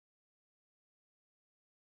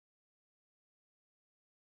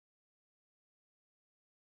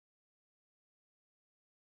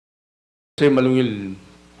malungil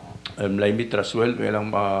laimit raswel elang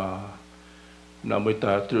namoy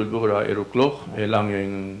ta trulbura eruklo elang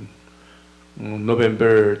yung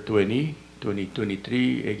November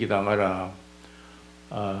 2023 kita ngara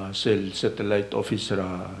sel satellite office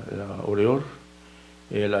ra Orior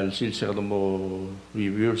al sil sa mo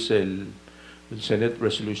review sel Senate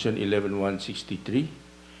Resolution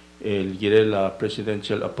 11163 el gire la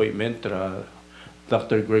presidential appointment ra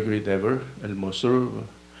Dr. Gregory el Mosur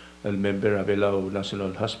el member of Belao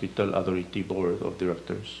National Hospital Authority Board of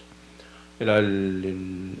Directors. El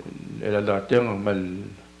artiang mal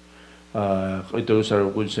ito sa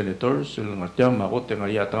good senators, el artiang makot ang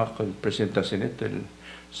ayata kal presenta Senate, el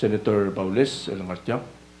Senator Baules, el artiang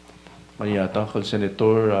ayata kal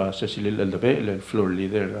Senator Cecilil Aldabe, el floor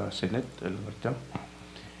leader Senate, el artiang.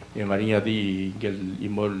 Yung ariya di gel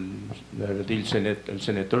imol dil Senate, el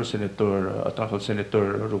Senator atakal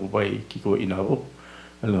Senator Rubay Kiko Inabo.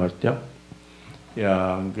 El Norte,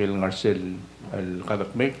 yang gil Marcel el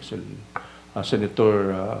Kadakmek, el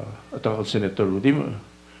Senator atau Senator Rudim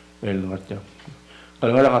el Norte.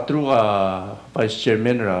 Kalau nggak katru Vice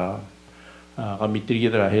Chairman kami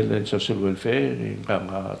tiga dah Health and Social Welfare, yang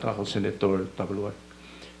atau Senator Tabluan,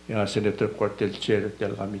 yang Senator Quartel Chair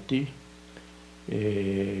del Committee,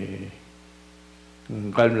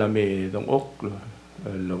 kalau lami dong ok,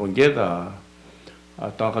 lawangeda.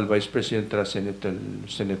 Tangkal Vice President ra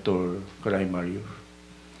Senator Gregory Mario.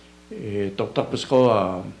 Tapos ko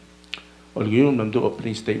olgiyom namdo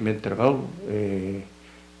opening statement trakaw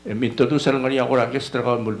introduce lang niya ako rakes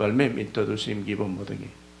trakaw mulbalme introduce im gibom mo tangi.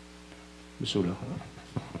 Bisula.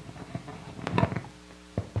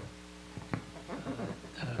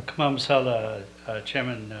 Kamamsala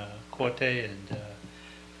Chairman Corte and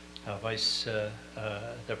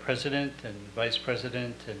the President and Vice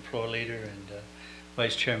President and Floor Leader and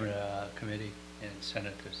Vice Chairman of the Committee and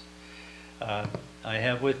Senators. I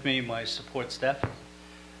have with me my support staff,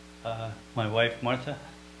 my wife Martha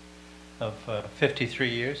of 53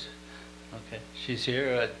 years. Okay, she's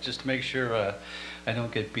here just to make sure I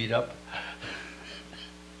don't get beat up.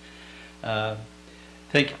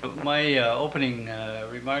 Thank you. My opening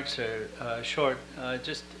remarks are short.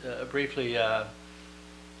 Just briefly, I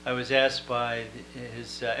was asked by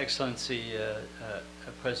His Excellency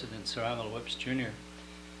President Sarangal Whips Jr.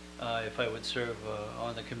 If I would serve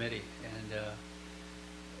on the committee, and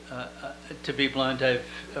to be blunt, I've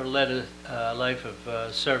led a life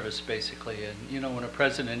of service basically, and you know, when a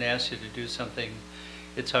president asks you to do something,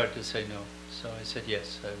 it's hard to say no. So I said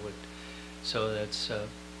yes, I would. So that's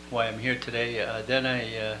why I'm here today. Then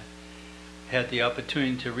I had the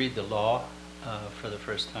opportunity to read the law for the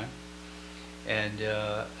first time, and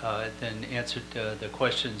then answered the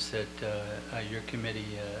questions that your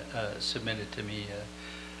committee submitted to me,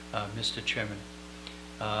 Mr. Chairman.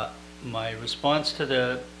 My response to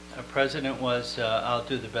the President was, I'll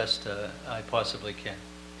do the best I possibly can.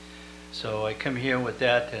 So I come here with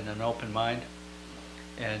that and an open mind,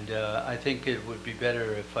 and I think it would be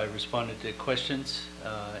better if I responded to questions,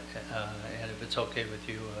 and if it's okay with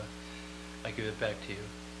you, I give it back to you.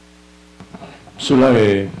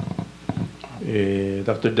 Sulay.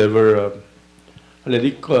 Dr. Dever,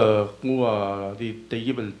 aladik kung di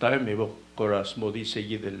tagibel time ebo koras mo di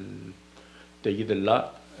tagidel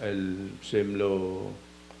la el semlo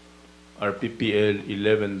RPPL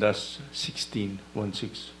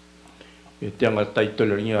 11-1616. Ito ang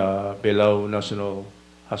title niya Belao National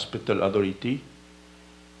Hospital Authority.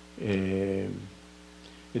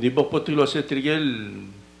 Hindi ba po tilo sa Trigel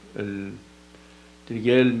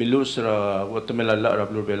Milus ra Guatemala la ra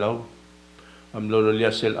Belao. Am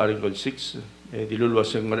lololia sel Article 6 dilulwa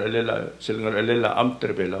sel ngar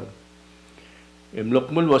amter Belao.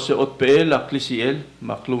 Mlokmul wa se otpel aklisiel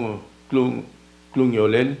maklung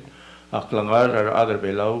yolel aklangar ar other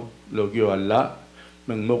Belao logyo alla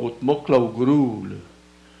mengmogut moklaw grul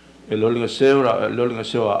lol nga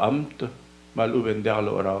sewa amt mal uben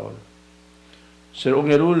derlo oraol. Ser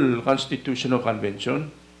ongerul Constitutional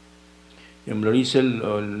Convention yung lorisel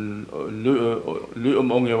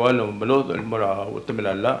ongewal malod mora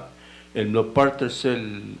Guatemala el lo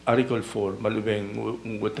partersel Article 4 malubeng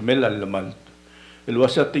Guatemala lamalt el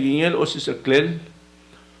wasa tingel o sisaklel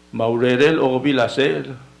maurerel o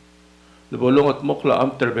bilasel le bolongot mokla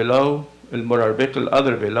amter Belao el morarbek el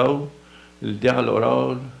other Belao el dial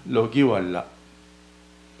oral logi wala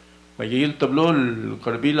magigil tablo el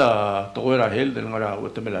karbila toera hel del ngara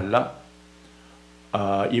Guatemala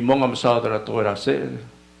imong amsadra toera sel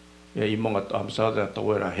ya imong amsadra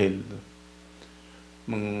toera hel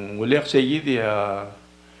mengulek sayid ya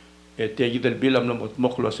etiagid el bilam lamot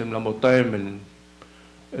moklo sem lamot time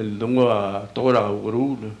el dunga tora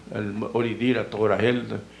uru el oridira tora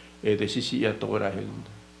held e de sisi ya tora held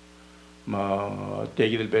ma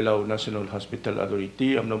tegi del Belau National Hospital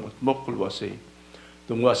Authority am no mokul wase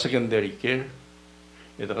dunga secondary care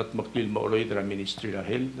e dagat maklil maoloy dra ministry ra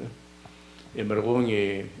held e margong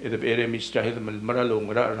e de ere ministry held mal maralong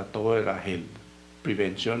ra tora held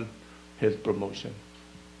prevention health promotion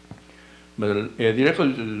mal e direct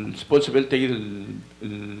responsibility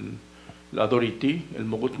l'authority, el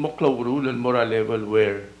mogut moklauru, el moral level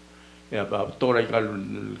where tora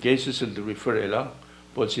ikal cases el referela,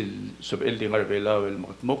 pos il sub el dingar vela el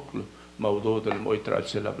mogut mokl, maudo del moitra al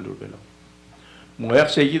sela blur vela. Mungayak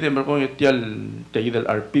segi de merkong etial tegi del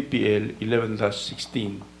RPPL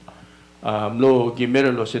 11-16. Lo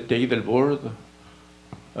gimera lo se tegi del board,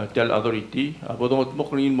 etial authority, abodong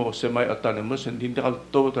moklin mo semay autonomous, hindi kal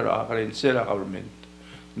to der akaren sela government,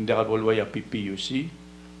 hindi kal bolwaya PPUC,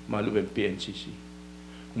 malu PNCC.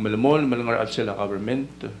 Malamol malangar al sila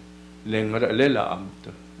government, lengar lela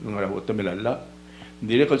amt, lengar utamilala.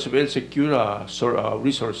 Dire kal sabel secure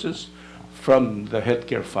resources from the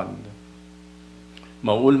healthcare fund.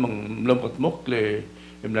 Maul mang lamot mokle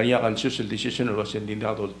imlanya kan social decision was hindi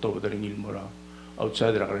adol to daring ilmora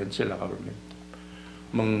outside the current sila government.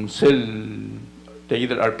 Mang sel tayo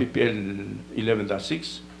RPPL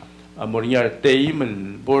 11-6 amoriar tayo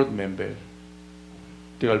man board member.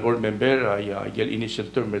 Tigal board member ay yel initial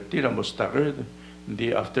term retira mo staggered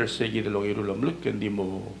hindi after segi de long irulam look hindi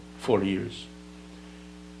mo 4 years.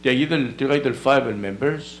 Tigal 5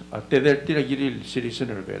 members at teder tira giril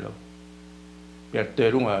citizen rebelo. Ya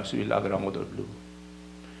terunga civil agramo del blue.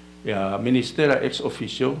 Ya ministera ex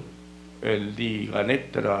officio el di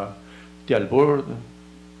ganet tra tial board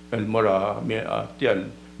el mora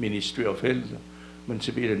tial Ministry of Health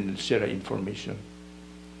munsibirin sera information.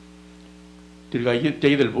 Tayo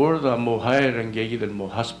del board mo hire engage del mo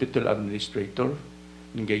hospital administrator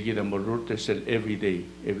engage del mo route sel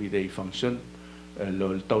everyday function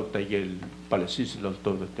lo tao tayo policies lo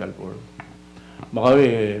tao del board.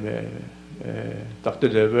 Makawi Dr.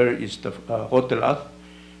 Dever is the hotel at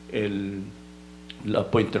el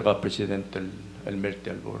appointer ka president el merti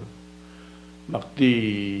al board.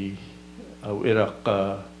 Makti era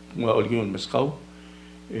ka mga olgingon maskaw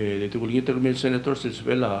the Gulgiter Senator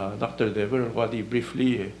Silsvela, Dr. Dever, what he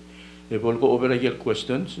briefly will go over again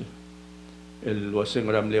questions. El wasing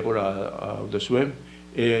ramle of the swim,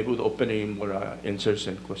 would opening more answers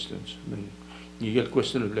and questions. You get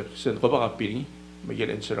question of send ko ba kapili, may get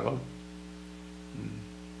answer ako.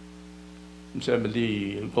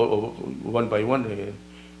 One by one,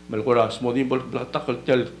 malgora small black tackle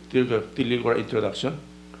till introduction.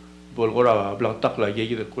 Bolgora black tak la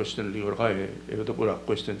yegi the question lior ka to pura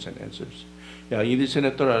questions and answers. Ya hindi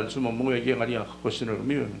senator al sumo mo yegi ngari questioner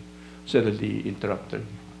mi said the interrupter.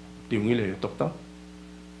 Di ngile tokta.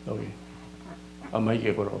 Okay. Amay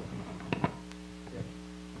ke ko.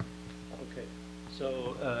 Okay.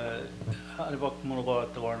 So anibok mo go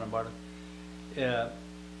at the warrant about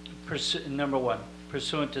number 1,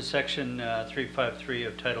 pursuant to section 353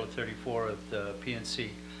 of Title 34 of the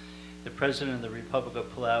PNC. The President of the Republic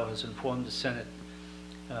of Palau has informed the Senate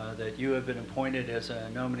that you have been appointed as a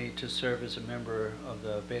nominee to serve as a member of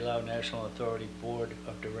the Belau National Authority Board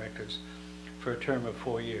of Directors for a term of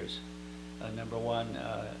 4 years. Number 1,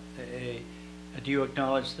 do you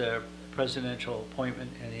acknowledge the presidential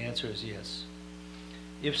appointment? And the answer is yes.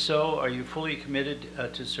 If so, are you fully committed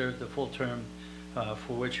to serve the full term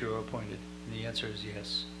for which you are appointed? And the answer is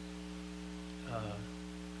yes.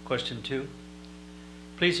 Question 2.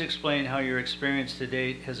 Please explain how your experience to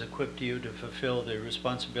date has equipped you to fulfill the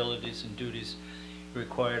responsibilities and duties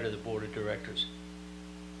required of the Board of Directors.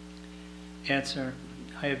 Answer: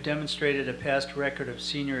 I have demonstrated a past record of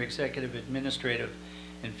senior executive, administrative,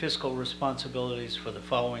 and fiscal responsibilities for the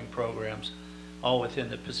following programs, all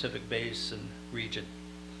within the Pacific Basin region.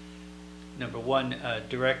 Number 1,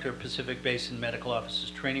 Director, Pacific Basin Medical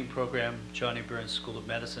Officers Training Program, Johnny Burns School of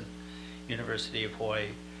Medicine, University of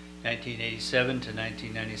Hawaii. 1987 to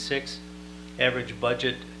 1996, average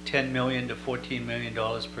budget $10 million to $14 million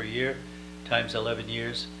per year, times 11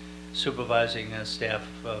 years, supervising a staff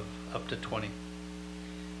of up to 20.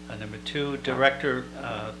 Number 2, Director,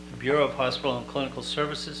 Bureau of Hospital and Clinical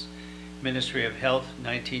Services, Ministry of Health,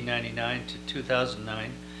 1999 to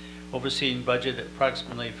 2009, overseeing budget at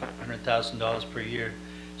approximately $500,000 per year,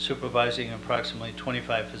 supervising approximately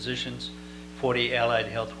 25 physicians, 40 allied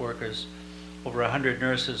health workers, over 100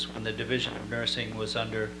 nurses when the Division of Nursing was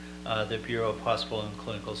under the Bureau of Hospital and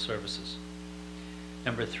Clinical Services.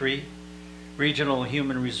 Number 3, Regional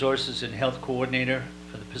Human Resources and Health Coordinator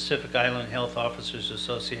for the Pacific Island Health Officers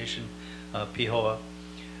Association, PHOA,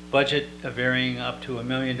 budget varying up to $1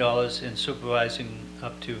 million and supervising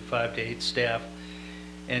up to 5 to 8 staff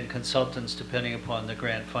and consultants depending upon the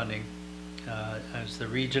grant funding. I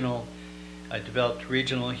developed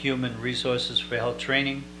regional human resources for health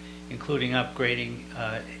training, including upgrading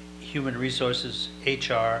human resources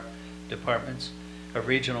HR departments of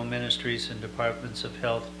regional ministries and departments of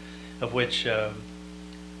health, of which the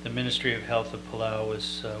Ministry of Health of Palau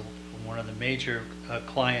was one of the major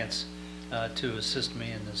clients to assist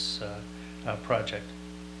me in this project.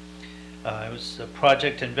 I was a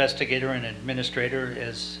project investigator and administrator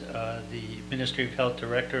as the Ministry of Health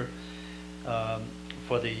Director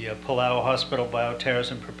for the Palau Hospital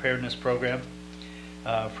Bioterrorism Preparedness Program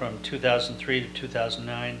from 2003 to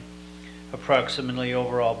 2009. Approximately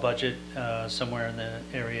overall budget somewhere in the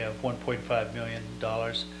area of $1.5 million.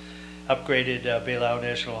 Upgraded Palau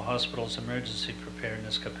National Hospital's emergency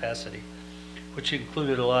preparedness capacity, which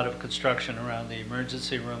included a lot of construction around the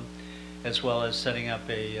emergency room, as well as setting up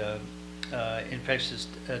a infectious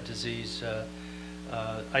disease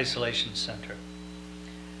isolation center.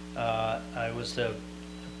 I was the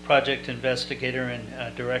project investigator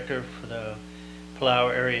and director for the Palau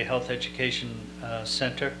Area Health Education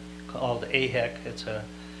Center, called AHEC. It's a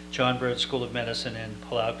John Bird School of Medicine and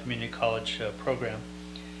Palau Community College program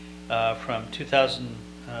from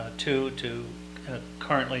 2002 to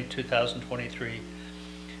currently 2023.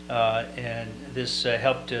 And this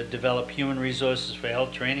helped to develop human resources for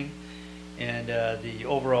health training, and the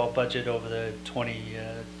overall budget over the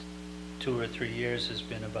 22 or 3 years has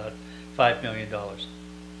been about $5 million.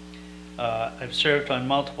 I've served on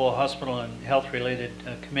multiple hospital and health-related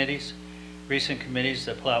committees. Recent committees,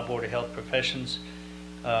 the Palau Board of Health Professions,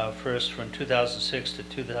 first from 2006 to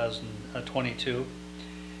 2022,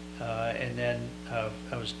 and then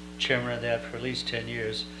I was chairman of that for at least 10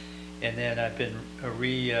 years, and then I've been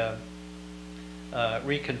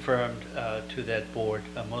reconfirmed to that board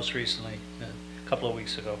most recently, a couple of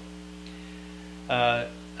weeks ago.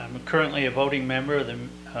 I'm currently a voting member of the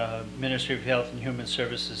Ministry of Health and Human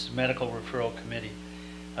Services Medical Referral Committee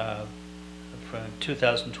from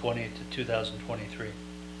 2020 to 2023.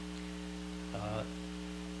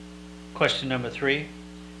 Question number 3.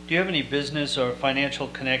 Do you have any business or financial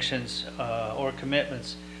connections or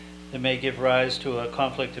commitments that may give rise to a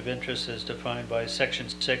conflict of interest as defined by Section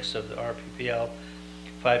 6 of the RPPL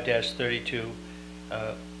 5-32,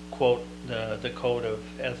 quote, the Code of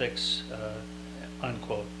Ethics,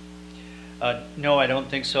 unquote? No, I don't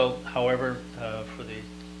think so. However,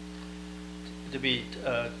 to be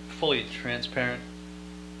fully transparent,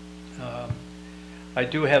 I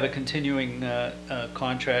do have a continuing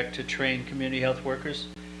contract to train community health workers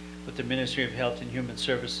with the Ministry of Health and Human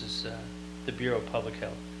Services, the Bureau of Public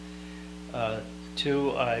Health.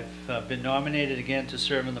 2, I've been nominated again to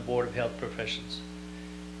serve on the Board of Health Professions,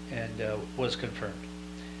 and was confirmed.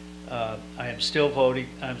 I am still voting.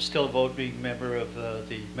 I'm still a voting member of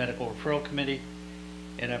the Medical Referral Committee,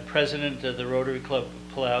 and I'm president of the Rotary Club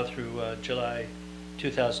of Palau through July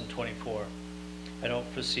 2024. I don't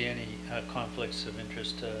foresee any conflicts of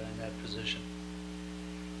interest in that position.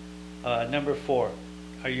 Number 4,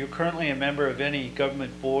 are you currently a member of any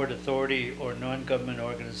government board, authority, or non-government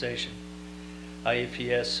organization? If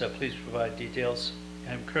yes, please provide details.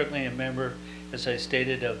 I'm currently a member, as I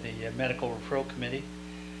stated, of the Medical Referral Committee.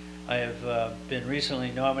 I have been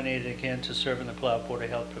recently nominated again to serve in the Palau Board of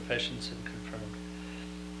Health Professions and confirmed.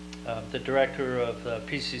 The director of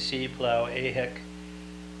PCC, Palau AHEC,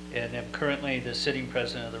 and I'm currently the sitting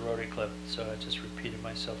president of the Rotary Club, so I just repeated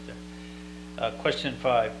myself there. Question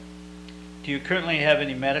 5. Do you currently have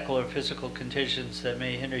any medical or physical conditions that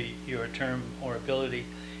may hinder your term or ability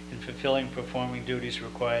in fulfilling performing duties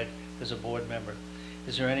required as a board member?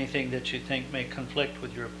 Is there anything that you think may conflict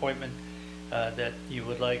with your appointment that you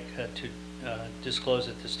would like to disclose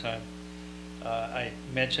at this time? I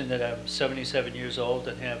mentioned that I'm 77 years old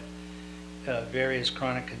and have various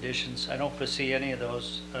chronic conditions. I don't foresee any of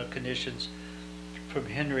those conditions from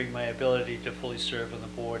hindering my ability to fully serve on the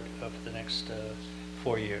board for the next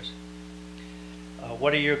 4 years.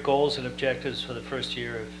 What are your goals and objectives for the first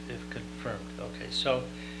year if confirmed? Okay, so,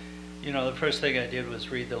 you know, the first thing I did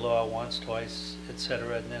was read the law once, twice,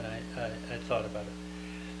 etc., and then I thought about it.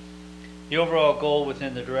 The overall goal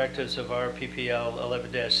within the directives of RPPL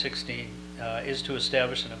 11-16 is to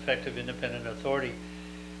establish an effective independent authority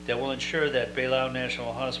that will ensure that Palau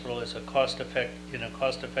National Hospital is in a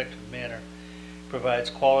cost-effective manner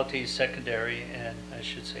provides quality secondary and, I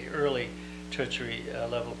should say, early tertiary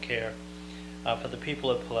level care for the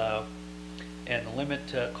people of Palau, and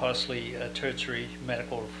limit costly tertiary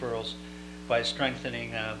medical referrals by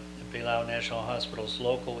strengthening Palau National Hospital's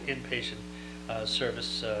local inpatient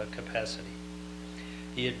service capacity.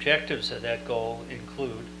 The objectives of that goal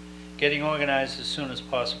include getting organized as soon as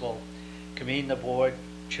possible, convene the board,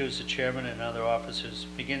 choose the chairman and other officers,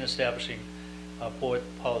 begin establishing board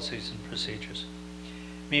policies and procedures.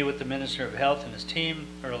 Meet with the Minister of Health and his team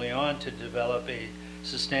early on to develop a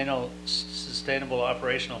sustainable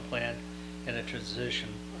operational plan and a transition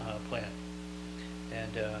plan.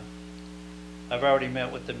 And I've already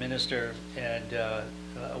met with the minister, and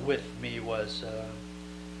with me was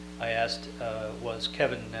I asked was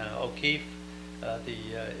Kevin O'Keefe,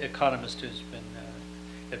 the economist who's been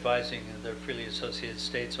advising the freely associated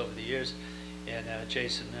states over the years, and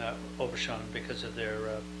Jason Overshawn, because of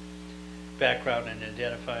their background in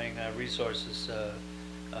identifying resources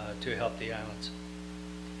to help the islands.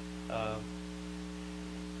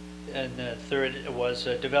 And third was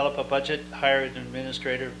develop a budget, hire an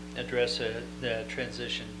administrator, address the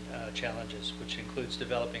transition challenges, which includes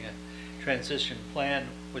developing a transition plan,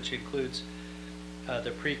 which includes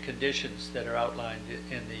the preconditions that are outlined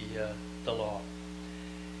in the law,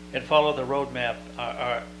 and follow the roadmap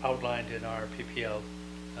outlined in our PPL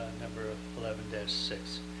number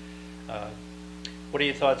 11-6. What are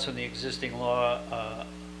your thoughts on the existing law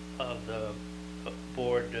of the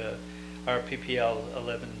board, RPPL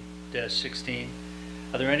 11-16?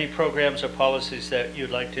 Are there any programs or policies that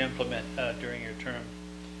you'd like to implement during your term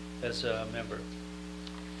as a member?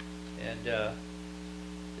 And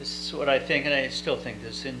this is what I think, and I still think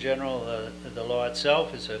this. In general, the law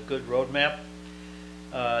itself is a good roadmap.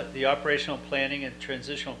 The operational planning and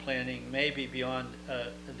transitional planning may be beyond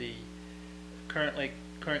the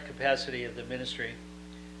current capacity of the ministry.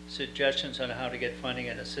 Suggestions on how to get funding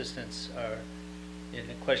and assistance are in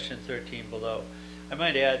question 13 below. I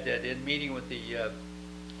might add that in meeting with the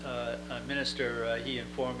minister, he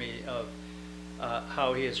informed me of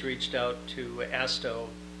how he has reached out to ASTO,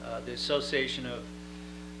 the Association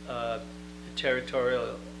of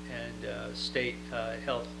Territorial and State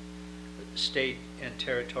and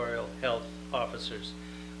Territorial Health Officers,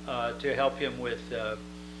 to help him with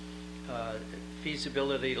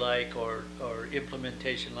feasibility-like or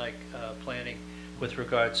implementation-like planning with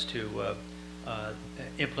regards to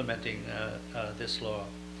implementing this law.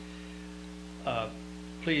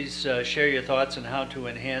 Please share your thoughts on how to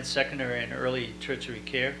enhance secondary and early tertiary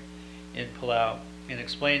care in Palau, and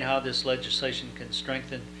explain how this legislation can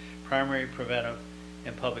strengthen primary, preventive,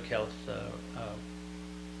 and public health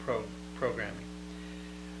programming.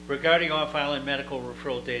 Regarding off-island medical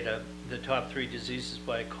referral data, the top 3 diseases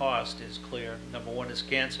by cost is clear. Number 1 is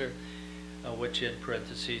cancer, which in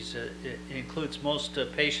parentheses it includes most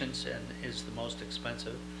patients and is the most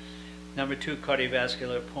expensive. Number 2,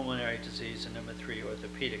 cardiovascular pulmonary disease, and number 3,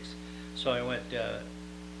 orthopedics. So I went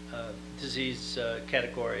disease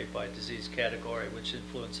category by disease category, which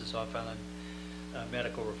influences off-island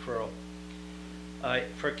medical referral.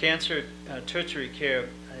 For cancer tertiary care,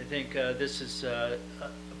 I think this is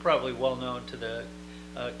probably well known to the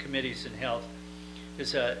committees in health.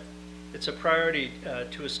 It's a priority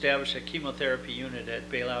to establish a chemotherapy unit at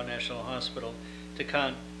Bailau National Hospital to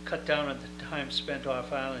cut down on the time spent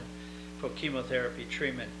off-island for chemotherapy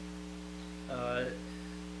treatment.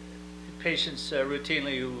 Patients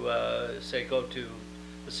routinely who say go to,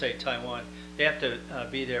 let's say, Taiwan, they have to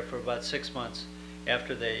be there for about 6 months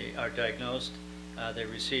after they are diagnosed. They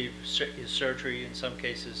receive surgery in some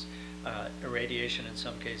cases, irradiation in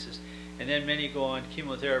some cases, and then many go on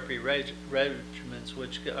chemotherapy regimens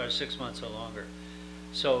which are 6 months or longer.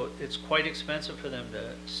 So it's quite expensive for them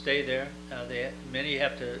to stay there. Many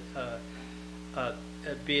have to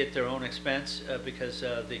be at their own expense because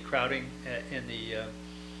the crowding in the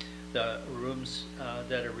rooms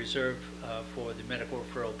that are reserved for the medical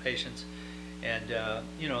referral patients, and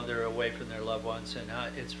you know, they're away from their loved ones, and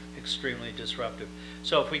it's extremely disruptive.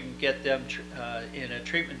 So if we can get them in a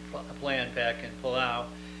treatment plan back in Palau,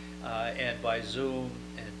 and by Zoom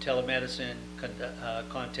and telemedicine,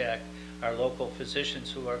 contact our local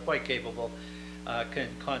physicians who are quite capable, can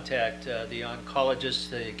contact the oncologists,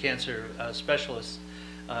 the cancer specialists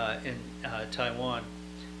in Taiwan,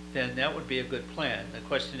 then that would be a good plan. The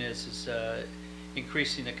question is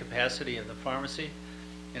increasing the capacity of the pharmacy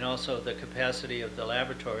and also the capacity of the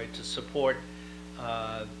laboratory to support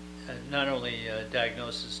not only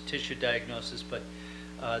diagnosis, tissue diagnosis, but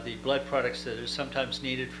the blood products that are sometimes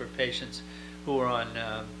needed for patients who are on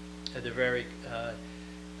the very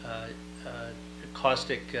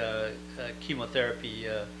caustic chemotherapy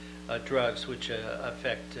drugs, which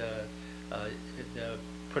affect the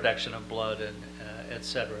production of blood and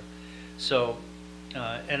etc. So,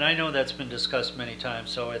 and I know that's been discussed many times,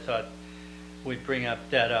 so I thought we'd bring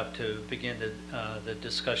that up to begin the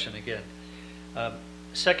discussion again.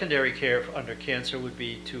 Secondary care under cancer would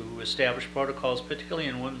be to establish protocols, particularly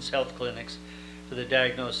in women's health clinics, for the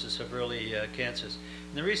diagnosis of early cancers.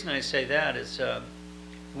 And the reason I say that is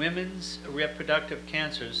women's reproductive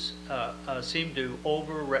cancers seem to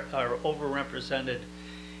are overrepresented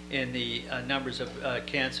in the numbers of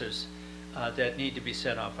cancers that need to be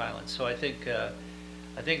sent off island. So I think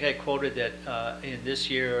I quoted that in this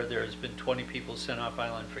year there has been 20 people sent off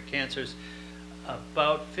island for cancers.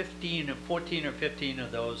 About 14 or 15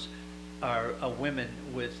 of those are women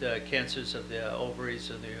with cancers of the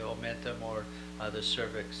ovaries or the omentum or the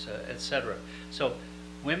cervix, etc. So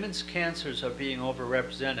women's cancers are being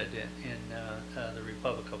overrepresented in the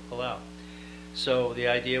Republic of Palau. So the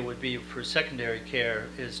idea would be for secondary care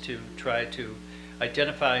is to try to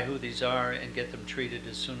identify who these are and get them treated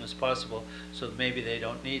as soon as possible, so that maybe they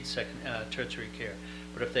don't need tertiary care.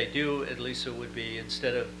 But if they do, at least it would be,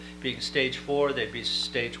 instead of being stage 4, they'd be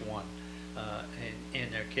stage 1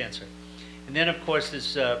 in their cancer. And then, of course,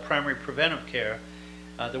 this primary preventive care,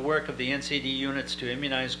 the work of the NCD units to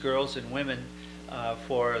immunize girls and women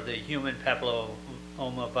for the human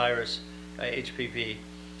papilloma virus, HPV,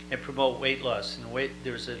 and promote weight loss. And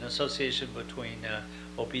there's an association between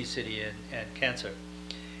obesity and cancer.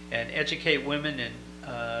 And educate women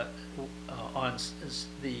on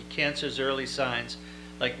the cancer's early signs,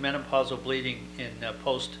 like menopausal bleeding in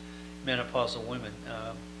post-menopausal women.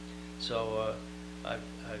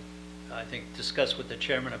 I think discussed with the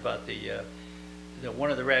chairman about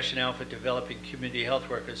one of the rationale for developing community health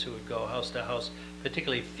workers who would go house to house,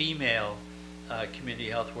 particularly female community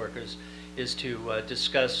health workers, is to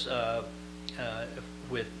discuss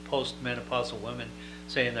with post-menopausal women,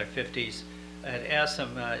 say in their 50s, and ask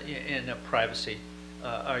them in privacy,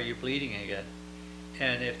 are you bleeding again?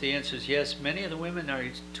 And if the answer is yes, many of the women are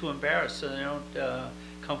too embarrassed, so they don't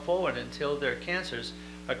come forward until their cancers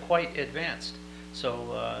are quite advanced.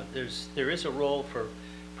 So there is a role for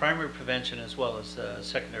primary prevention as well as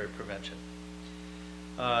secondary prevention.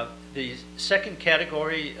 The second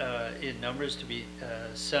category in numbers to be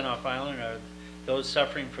sent off island are those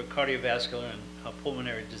suffering from cardiovascular and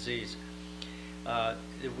pulmonary disease.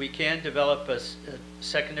 We can develop a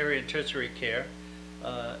secondary and tertiary care,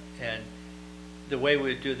 and the way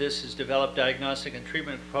we do this is develop diagnostic and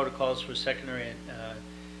treatment protocols for secondary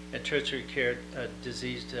and tertiary care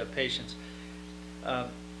diseased patients.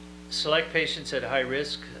 Select patients at high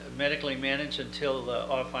risk, medically manage until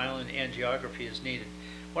off-island angiography is needed.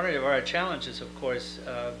 One of our challenges, of course,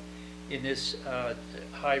 in this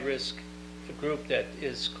high-risk group that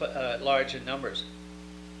is large in numbers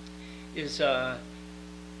is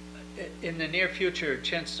in the near future,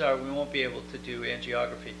 chances are we won't be able to do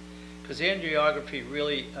angiography. Because angiography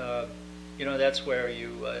really, that's where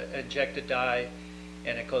you inject a dye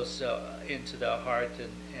and it goes into the heart,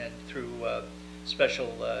 and through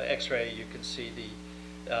special X-ray you can see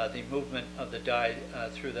the movement of the dye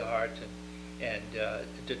through the heart and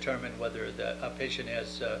determine whether a patient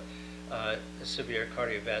has severe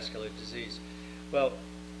cardiovascular disease. Well,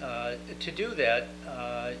 to do that,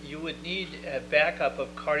 you would need a backup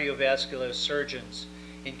of cardiovascular surgeons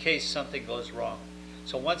in case something goes wrong.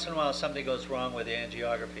 So once in a while something goes wrong with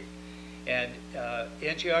angiography. And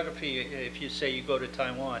angiography, if you say you go to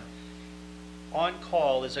Taiwan, on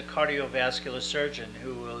call is a cardiovascular surgeon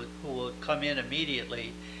who will come in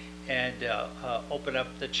immediately and open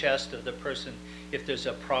up the chest of the person if there's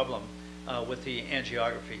a problem with the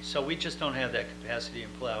angiography. So we just don't have that capacity in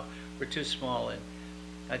Palau. We're too small, and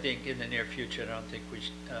I think in the near future I don't think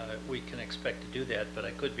we can expect to do that, but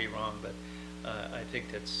I could be wrong, but I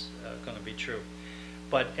think that's going to be true.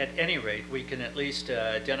 But at any rate, we can at least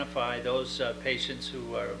identify those patients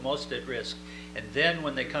who are most at risk. And then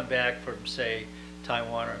when they come back from, say,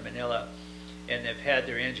 Taiwan or Manila, and they've had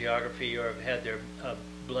their angiography or have had their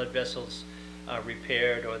blood vessels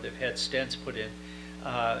repaired or they've had stents put in,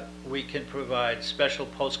 we can provide special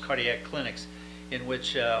post-cardiac clinics in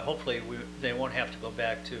which hopefully they won't have to go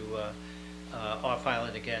back to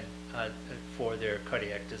off-island again for their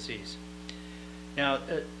cardiac disease. Now,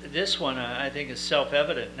 this one I think is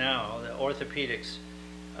self-evident now, the orthopedics,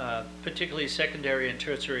 particularly secondary and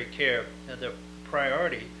tertiary care. The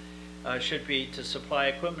priority should be to supply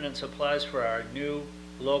equipment and supplies for our new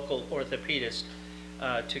local orthopedist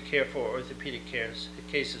to care for orthopedic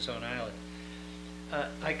cases on island.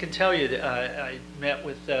 I can tell you that I met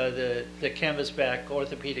with the canvasback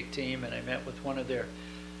orthopedic team, and I met with one of their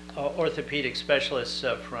orthopedic specialists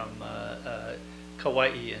from Kauai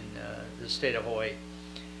in the state of Hawaii.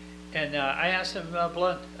 And I asked him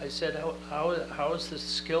blunt, I said, how is the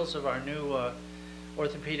skills of our new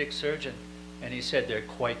orthopedic surgeon? And he said, they're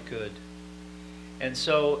quite good. And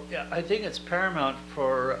so I think it's paramount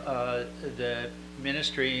for the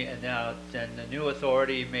ministry and now then the new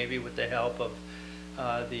authority, maybe with the help of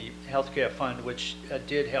the healthcare fund, which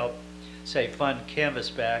did help, say, fund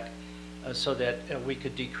Canvas back so that we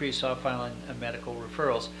could decrease off-island medical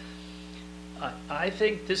referrals. I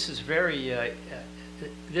think this is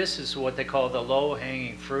this is what they call the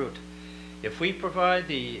low-hanging fruit. If we provide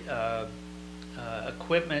the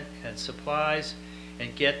equipment and supplies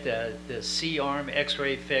and get the C-arm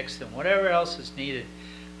X-ray fixed and whatever else is needed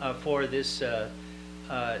for this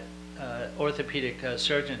orthopedic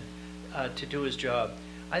surgeon to do his job,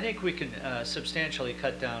 I think we can substantially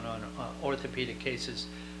cut down on orthopedic cases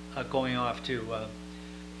going off to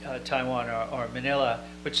Taiwan or Manila,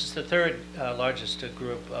 which is the third largest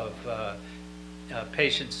group of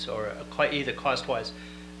patients, or either cost-wise,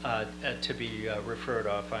 to be referred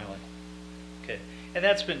off-island. Okay, and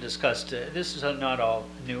that's been discussed. This is not all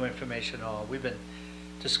new information at all. We've been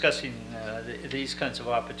discussing these kinds of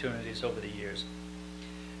opportunities over the years.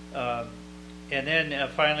 And then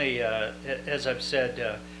finally, as I've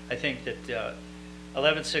said, I think that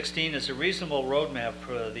 1116 is a reasonable roadmap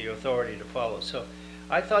for the authority to follow. So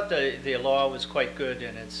I thought the law was quite good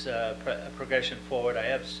in its progression forward. I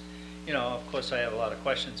have, of course I have a lot of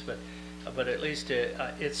questions, but at least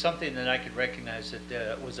it's something that I could recognize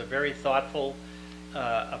that was a very thoughtful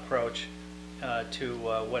approach to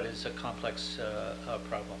what is a complex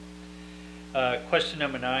problem. Question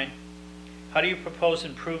number 9. How do you propose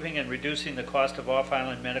improving and reducing the cost of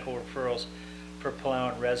off-island medical referrals for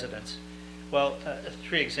Palauan residents? Well,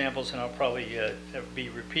 3 examples, and I'll probably be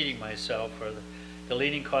repeating myself. The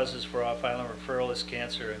leading causes for off-island referral is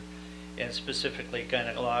cancer and specifically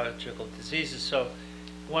gynecological diseases. So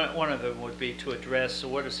one of them would be to address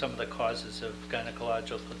what are some of the causes of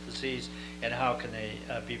gynecological disease and how can they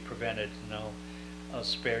be prevented. And I'll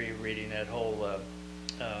spare you reading that whole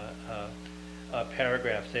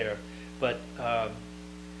paragraph there. But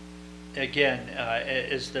again,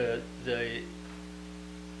 is the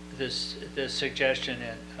suggestion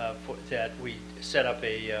that we set up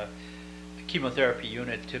a chemotherapy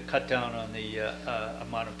unit to cut down on the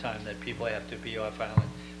amount of time that people have to be off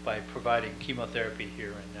island by providing chemotherapy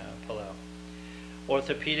here in Palau.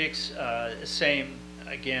 Orthopedics, same.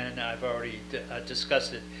 Again, I've already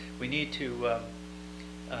discussed it. We need to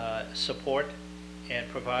support and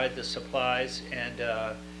provide the supplies and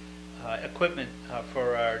equipment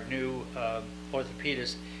for our new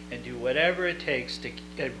orthopedist and do whatever it takes to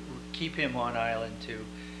keep him on island, to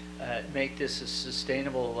make this a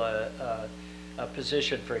sustainable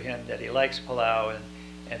position for him, that he likes Palau,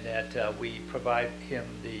 and that we provide him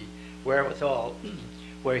the wherewithal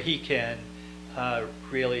where he can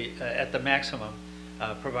really, at the maximum,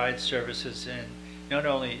 provide services and not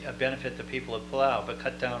only benefit the people of Palau, but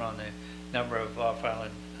cut down on the number of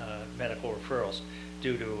off-island medical referrals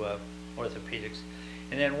due to orthopedics.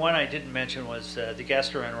 And then one I didn't mention was the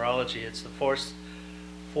gastroenterology. It's the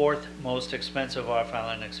fourth most expensive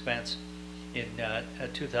off-island expense in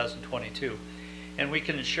 2022. And we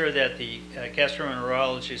can ensure that the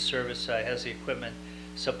gastroenterology service has the equipment,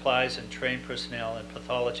 supplies, and trained personnel and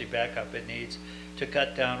pathology backup it needs to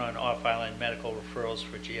cut down on off-island medical referrals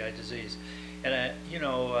for GI disease. And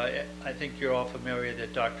I think you're all familiar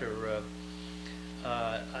that Dr.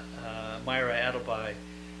 Myra Adelby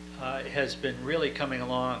has been really coming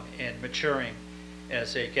along and maturing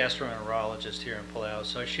as a gastroenterologist here in Palau.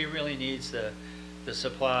 So she really needs the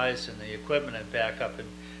supplies and the equipment and backup, and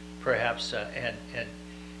perhaps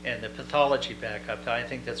and the pathology backup. I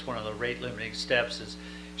think that's one of the rate limiting steps. Is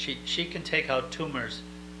she can take out tumors,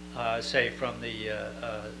 say from the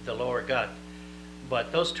lower gut,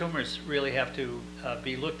 but those tumors really have to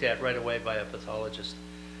be looked at right away by a pathologist.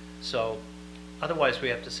 So otherwise we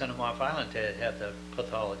have to send them off island to have the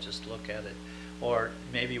pathologist look at it, or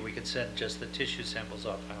maybe we could send just the tissue samples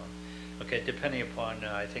off island. Okay, depending upon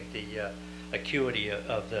I think the acuity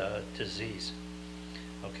of the disease.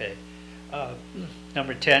 Okay,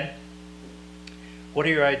 number 10. What are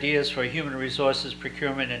your ideas for human resources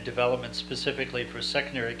procurement and development specifically for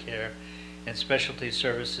secondary care and specialty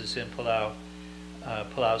services in Palau,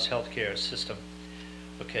 Palau's healthcare system?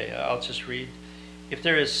 Okay, I'll just read. If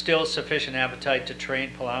there is still sufficient appetite to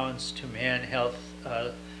train Palauans to man health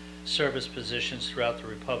service positions throughout the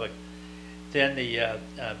Republic, then the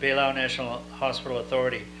Belau National Hospital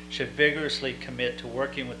Authority should vigorously commit to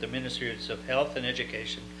working with the Ministries of Health and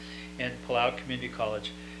Education and Palau Community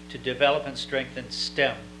College to develop and strengthen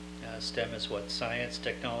STEM. STEM is what? Science,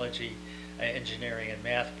 technology, engineering, and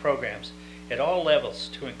math programs at all levels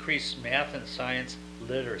to increase math and science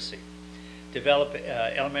literacy. Develop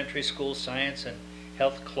elementary school science and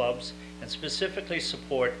health clubs, and specifically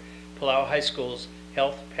support Palau High School's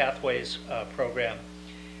Health Pathways program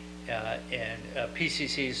and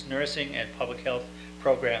PCC's nursing and public health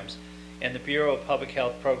programs, and the Bureau of Public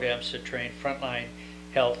Health programs to train frontline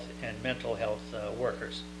health and mental health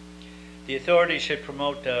workers. The authority should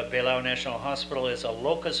promote Beilao National Hospital as a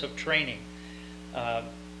locus of training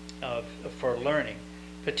for learning,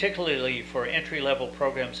 particularly for entry-level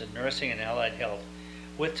programs in nursing and allied health.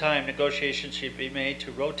 With time, negotiations should be made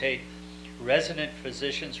to rotate resident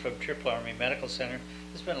physicians from Triple Army Medical Center.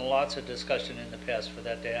 There's been lots of discussion in the past for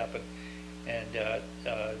that to happen, and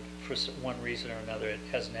for one reason or another it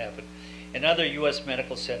hasn't happened. And other U.S.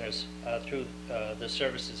 medical centers through the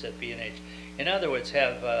services at B&H. In other words,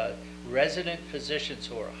 have resident physicians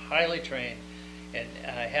who are highly trained and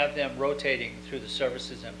have them rotating through the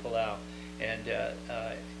services in Palau. And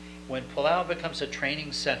when Palau becomes a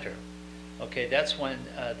training center, okay, that's when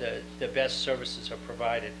the best services are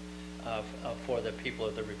provided for the people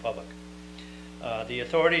of the Republic. The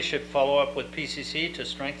authority should follow up with PCC to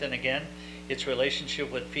strengthen again its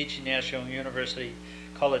relationship with Fiji National University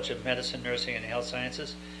College of Medicine, Nursing, and Health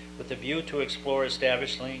Sciences, with a view to explore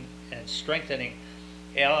establishing and strengthening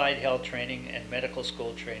allied health training and medical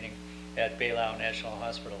school training at Beilao National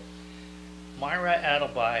Hospital. Myra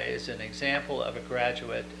Adelbai is an example of a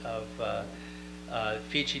graduate of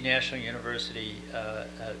Fiji National University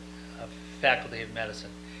Faculty of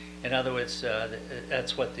Medicine. In other words,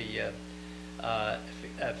 that's what the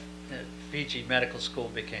Fiji Medical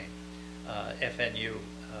School became, FNU.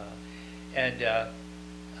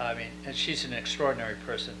 I mean, and she's an extraordinary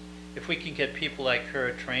person. If we can get people like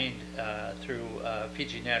her trained through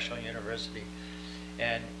Fiji National University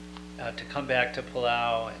and to come back to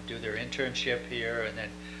Palau and do their internship here and then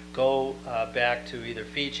go back to either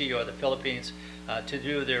Fiji or the Philippines to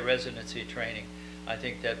do their residency training, I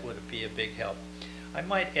think that would be a big help. I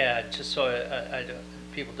might add, just so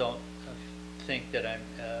people don't think that I'm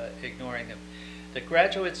ignoring them, the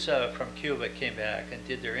graduates from Cuba came back and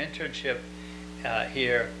did their internship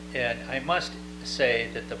here, and I must say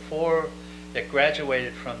that the 4 that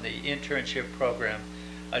graduated from the internship program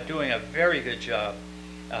are doing a very good job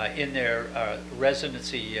in their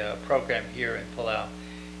residency program here in Palau.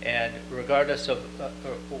 And regardless of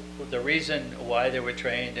the reason why they were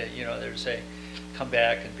trained, you know, they were saying, come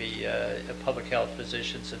back and be public health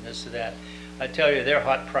physicians and this and that. I tell you, they're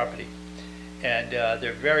hot property. And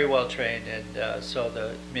they're very well trained, and so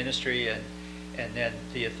the ministry and then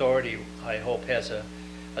the authority, I hope, has a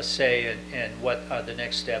say in what are the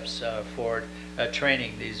next steps for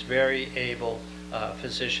training these very able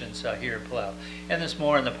physicians here in Palau. And there's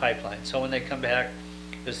more in the pipeline. So when they come back,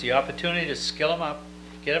 there's the opportunity to skill them up,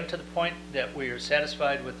 get them to the point that we are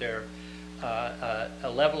satisfied with their a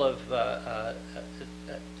level of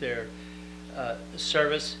their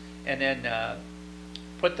service, and then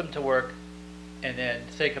put them to work, and then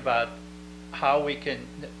think about how we can,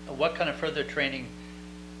 what kind of further training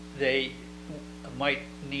they might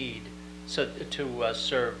need so to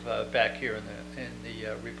serve back here in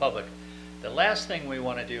the Republic. The last thing we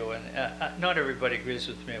want to do, and not everybody agrees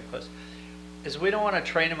with me, of course, is we don't want to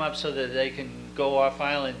train them up so that they can go off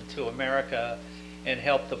island to America and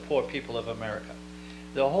help the poor people of America.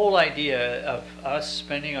 The whole idea of us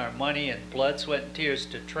spending our money and blood, sweat, and tears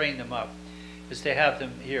to train them up is to have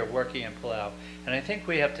them here working in Palau. And I think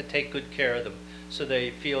we have to take good care of them so they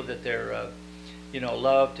feel that they're you know,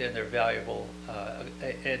 loved and they're valuable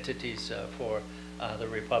entities for the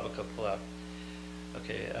Republic of Palau.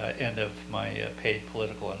 Okay, end of my paid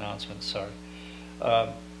political announcement, sorry.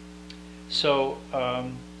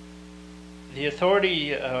 The authority,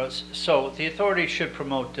 the authority should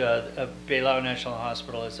promote Beilao National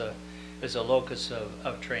Hospital as a locus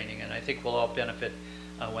of training, and I think we'll all benefit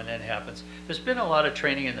when that happens. There's been a lot of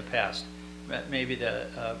training in the past. Maybe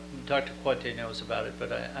Dr. Quante knows about it,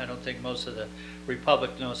 but I don't think most of the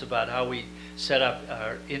Republic knows about how we set up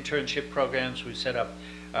our internship programs. We set up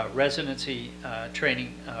residency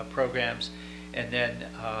training programs, and then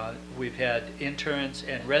we've had interns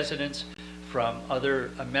and residents from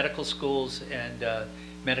other medical schools and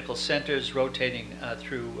medical centers rotating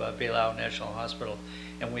through Beilao National Hospital,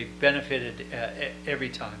 and we've benefited every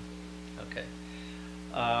time. Okay.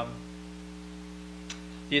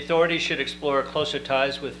 The authority should explore closer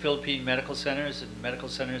ties with Philippine medical centers and medical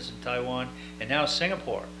centers in Taiwan and now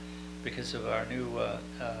Singapore, because of our new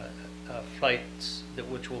flights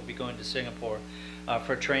which will be going to Singapore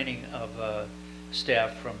for training of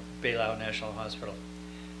staff from Beilao National Hospital.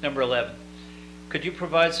 Number 11. Could you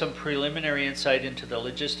provide some preliminary insight into the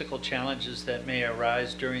logistical challenges that may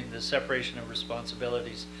arise during the separation of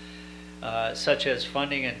responsibilities, such as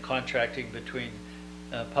funding and contracting between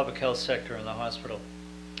public health sector in the hospital.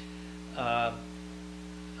 At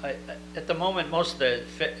the moment, most of the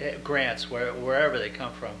grants, wherever they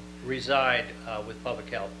come from, reside with public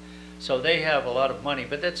health. So they have a lot of money,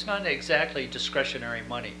 but that's not exactly discretionary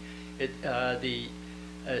money.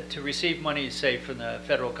 To receive money, say, from the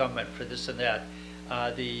federal government for this and that,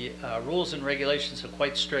 the rules and regulations are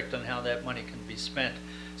quite strict on how that money can be spent.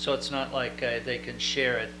 So it's not like they can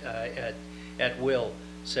share it at will,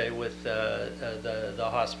 say, with the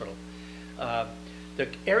hospital. The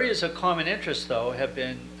areas of common interest, though, have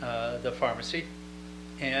been the pharmacy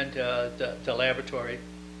and the laboratory,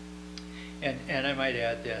 and I might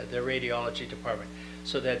add the radiology department,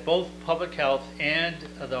 so that both public health and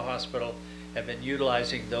the hospital have been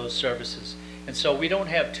utilizing those services. And so we don't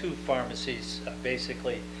have two pharmacies,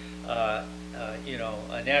 basically, you know,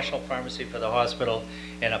 a national pharmacy for the hospital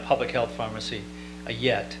and a public health pharmacy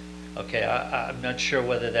yet. Okay, I'm not sure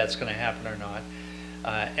whether that's going to happen or not.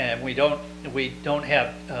 And we don't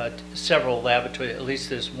have several laboratories. At least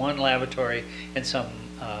there's one laboratory and some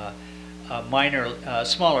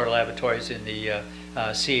smaller laboratories in the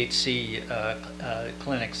CHC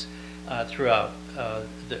clinics throughout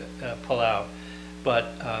the Palau,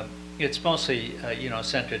 but it's mostly you know,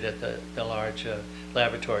 centered at the large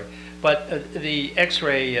laboratory. But the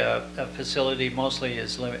X-ray facility mostly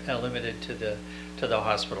is limited to the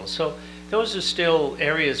hospital. So those are still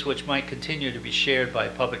areas which might continue to be shared by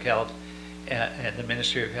public health and the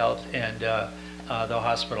Ministry of Health and the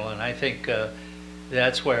hospital. And I think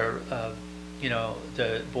that's where you know,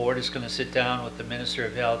 the board is going to sit down with the Minister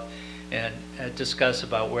of Health and discuss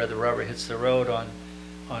about where the rubber hits the road on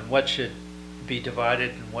what should be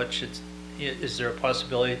divided and what should, is there a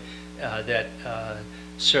possibility that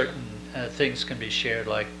certain things can be shared,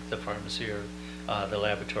 like the pharmacy or the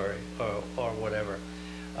laboratory or whatever.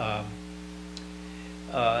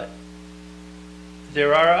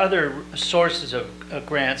 There are other sources of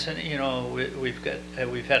grants, and you know, we've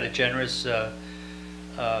had a generous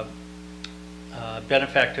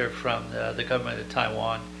benefactor from the government of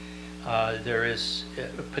Taiwan. There is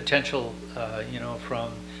potential, you know,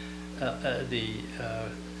 from the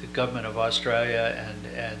government of Australia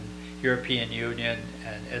and European Union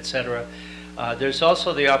and etc. There's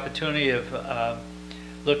also the opportunity of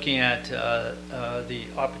looking at the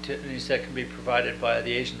opportunities that can be provided by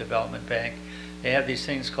the Asian Development Bank. They have these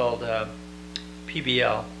things called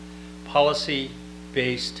PBL,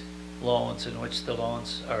 policy-based loans, in which the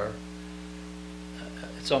loans are,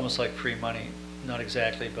 it's almost like free money, not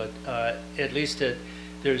exactly, but at least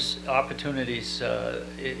there's opportunities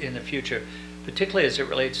in the future, particularly as it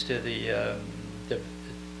relates to the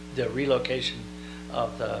relocation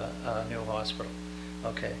of the new hospital.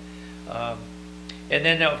 Okay. And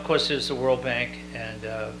then, of course, there's the World Bank and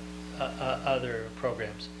other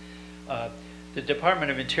programs. The Department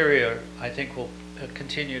of Interior, I think, will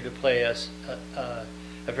continue to play a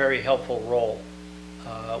very helpful role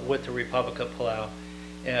with the Republic of Palau,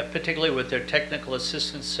 particularly with their technical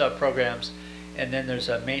assistance programs, and then there's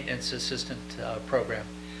a maintenance assistant program.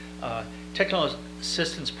 Technical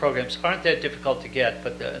assistance programs aren't that difficult to get,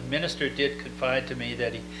 but the minister did confide to me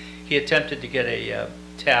that he attempted to get a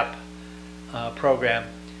TAP program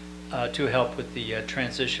to help with the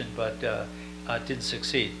transition, but didn't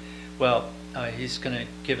succeed. Well, he's going to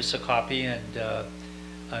give us a copy, and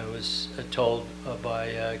I was told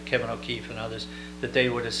by Kevin O'Keefe and others that they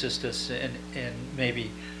would assist us in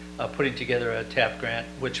maybe putting together a TAP grant,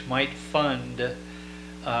 which might fund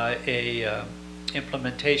a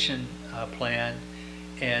implementation plan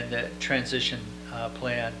and a transition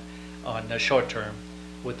plan on the short term,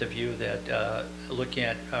 with the view that looking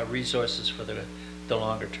at resources for the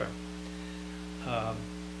longer term.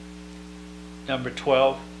 Number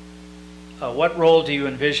 12, what role do you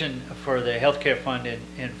envision for the healthcare fund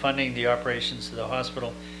in funding the operations of the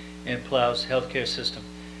hospital in Palau's healthcare system?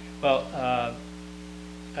 Well,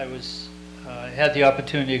 I had the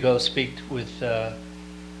opportunity to go speak with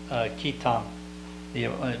Keith Tong, the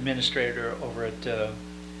administrator over at the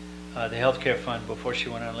healthcare fund, before she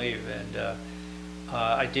went on leave, and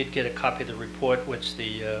I did get a copy of the report which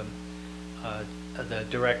the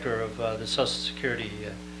director of the Social Security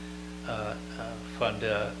fund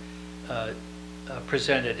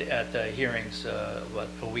presented at the hearings what,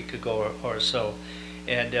 a week ago or so.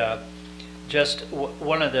 And just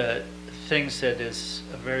one of the things that is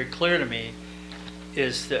very clear to me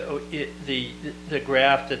is the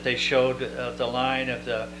graph that they showed, the line of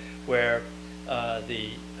where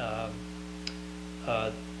the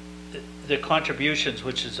contributions,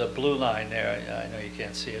 which is a blue line there, I know you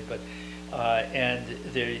can't see it, but and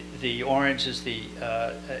the orange is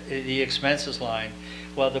the expenses line.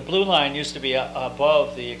 Well, the blue line used to be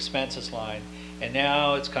above the expenses line, and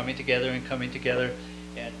now it's coming together and coming together.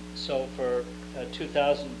 And so for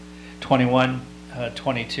 2021,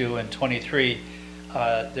 22, and 23,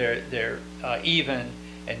 they're even,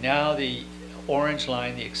 and now the orange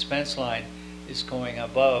line, the expense line, is going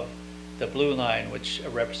above the blue line, which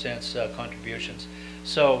represents contributions.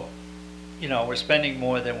 So, you know, we're spending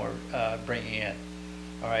more than we're bringing in.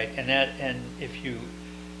 All right, and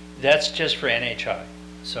that's just for NHI.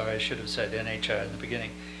 Sorry, I should have said NHI in the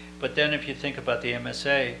beginning. But then if you think about the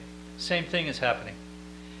MSA, same thing is happening.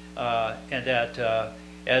 And that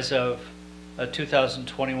as of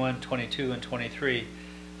 2021, 22, and 23,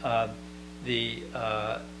 the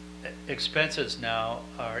expenses now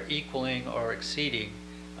are equaling or exceeding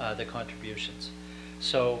the contributions.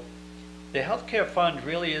 So the healthcare fund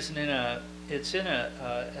really isn't in a, it's in a,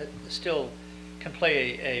 still can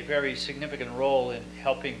play a very significant role in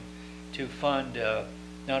helping to fund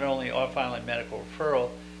not only off-island medical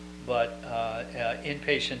referral, but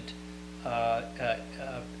inpatient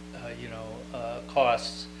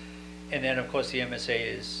costs. And then of course the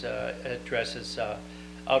MSA addresses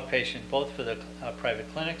outpatient, both for the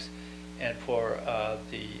private clinics and for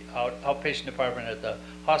the outpatient department at the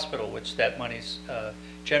hospital, which that money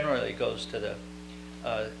generally goes to the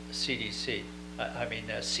CDC,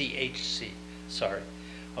 CHC, sorry.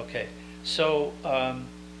 Okay, so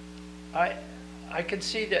I can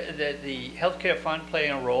see that the healthcare fund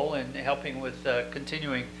playing a role in helping with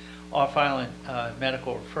continuing off-island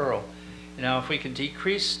medical referral. Now, if we can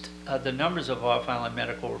decrease the numbers of off-island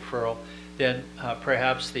medical referral, then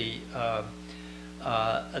perhaps the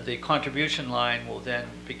contribution line will then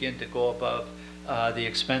begin to go above the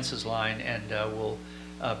expenses line, and will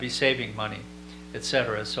be saving money,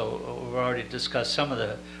 etc. So we've already discussed some of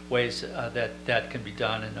the ways that can be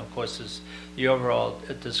done, and of course there's the overall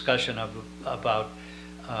discussion about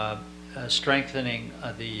strengthening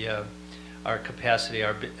our capacity,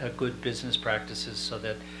 our good business practices, so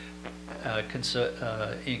that can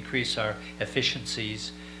increase our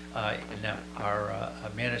efficiencies in our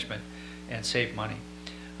management and save money.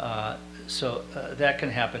 So that can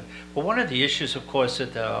happen. But one of the issues, of course,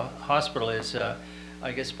 at the hospital is,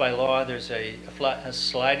 I guess by law, there's a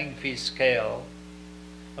sliding fee scale,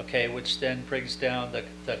 okay, which then brings down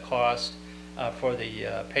the cost for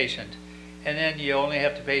the patient. And then you only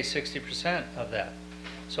have to pay 60% of that.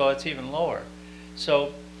 So it's even lower.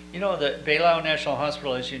 So, you know, the Bailao National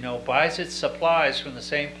Hospital, as you know, buys its supplies from the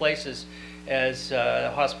same places as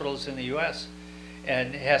hospitals in the U.S.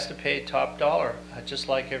 and has to pay top dollar, just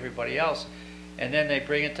like everybody else. And then they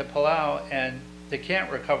bring it to Palau, and they can't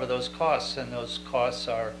recover those costs, and those costs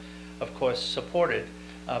are, of course, supported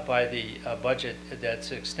by the budget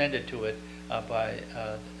that's extended to it by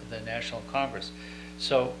the National Congress.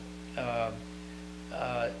 So,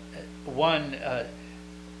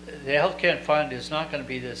 the healthcare fund is not going to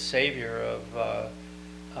be the savior of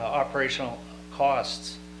operational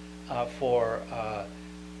costs for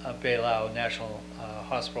Bailao National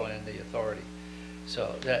Hospital and the authority.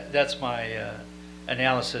 So that's my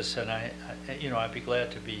analysis, and I'd be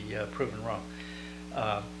glad to be proven wrong.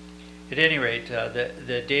 At any rate,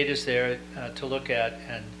 the data is there to look at,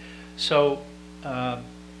 and so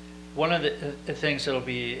one of the things that will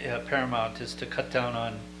be paramount is to cut down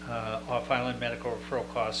on off-island medical referral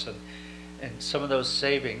costs, and some of those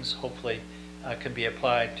savings hopefully can be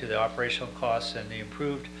applied to the operational costs and the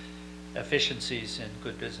improved efficiencies and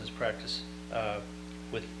good business practice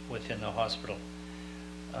within the hospital.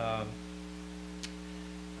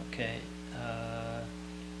 Okay.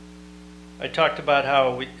 I talked about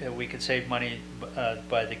how we could save money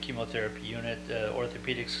by the chemotherapy unit,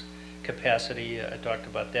 orthopedics capacity. I talked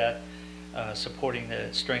about that. Supporting the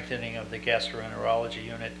strengthening of the gastroenterology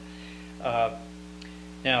unit.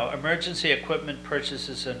 Now, emergency equipment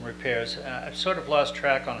purchases and repairs. I've sort of lost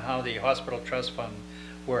track on how the hospital trust fund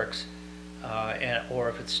works, or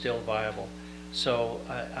if it's still viable. So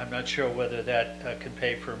I'm not sure whether that can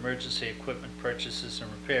pay for emergency equipment purchases and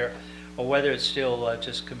repair, or whether it's still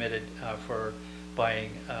just committed for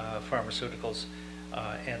buying pharmaceuticals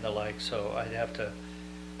and the like. So I have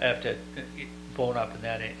to bone up in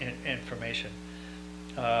that information.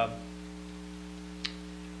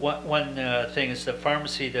 One thing is the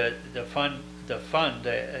pharmacy, the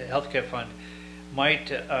healthcare fund might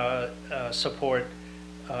support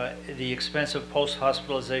the expensive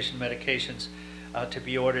post-hospitalization medications to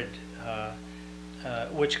be ordered,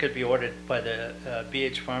 which could be ordered by the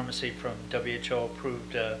BH Pharmacy from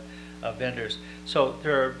WHO-approved vendors. So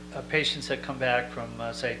there are patients that come back from,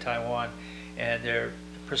 say, Taiwan, and they're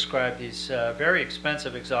prescribe these very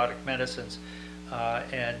expensive exotic medicines,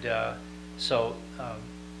 so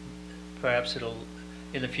perhaps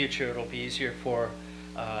in the future it'll be easier for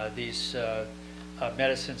these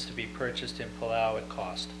medicines to be purchased in Palau at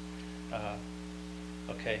cost.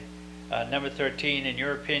 Okay. Number 13, in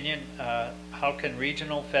your opinion, how can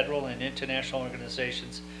regional, federal, and international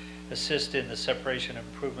organizations assist in the separation and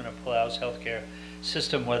improvement of Palau's healthcare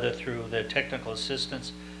system, whether through the technical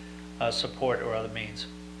assistance, support, or other means?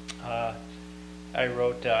 I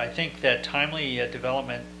wrote, I think that timely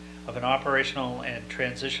development of an operational and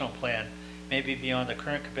transitional plan may be beyond the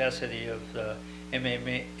current capacity of the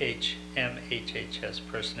MHHS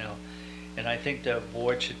personnel, and I think the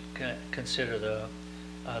board should consider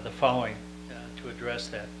the following to address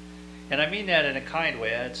that. And I mean that in a kind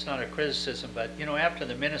way. It's not a criticism, but you know, after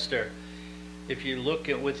the minister, if you look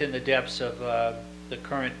at within the depths of the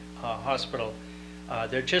current hospital,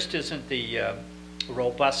 there just isn't the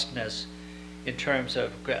robustness in terms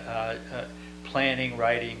of planning,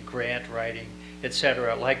 writing, grant writing,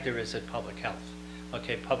 etc., like there is at public health.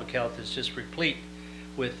 Okay, public health is just replete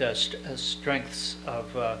with strengths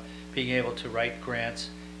of being able to write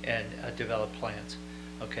grants and develop plans.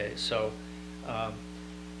 Okay, so I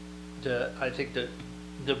think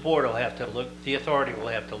the board will have to look, the authority will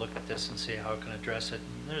have to look at this and see how it can address it.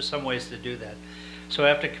 And there's some ways to do that. So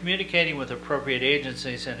after communicating with appropriate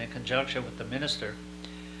agencies and in conjunction with the minister,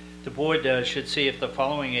 the board should see if the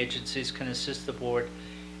following agencies can assist the board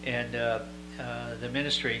and the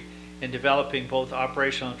ministry in developing both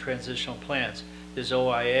operational and transitional plans. There's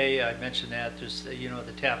OIA, I mentioned that. There's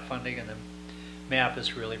the TAP funding, and the MAP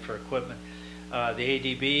is really for equipment. The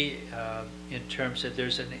ADB, in terms of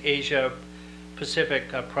there's an Asia Pacific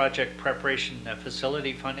project preparation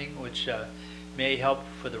facility funding, which may help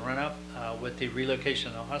for the run-up with the relocation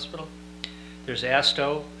of the hospital. There's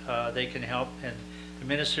ASTO, they can help, and the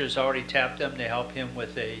minister has already tapped them to help him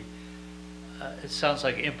with a, it sounds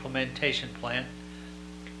like implementation plan.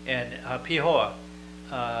 And PIHOA,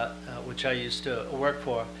 which I used to work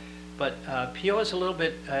for, but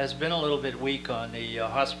PIHOA has been a little bit weak on the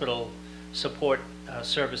hospital support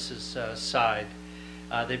services side.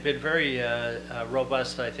 They've been very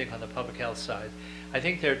robust, I think, on the public health side. I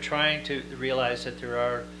think they're trying to realize that there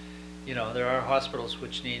are hospitals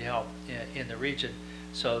which need help in the region,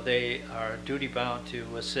 so they are duty bound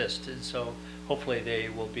to assist, and so hopefully they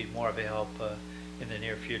will be more of a help in the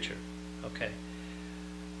near future. Okay.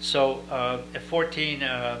 So at 14,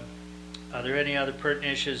 are there any other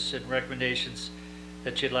pertinent issues and recommendations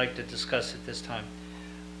that you'd like to discuss at this time?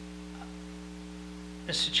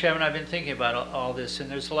 Mr. Chairman, I've been thinking about all this, and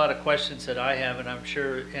there's a lot of questions that I have, and I'm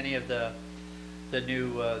sure any of the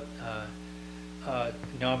new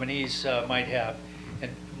nominees might have.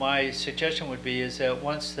 And my suggestion would be is that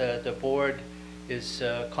once the board is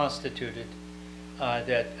constituted,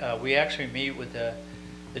 that we actually meet with the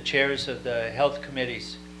chairs of the health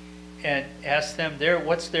committees and ask them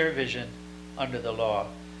what's their vision under the law,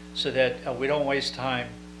 so that we don't waste time,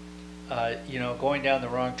 going down the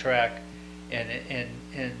wrong track and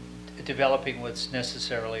developing what's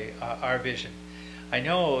necessarily our vision. I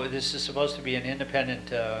know this is supposed to be an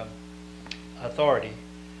independent authority,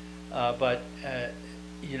 but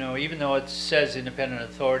even though it says independent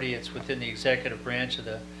authority, it's within the executive branch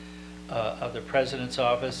of the president's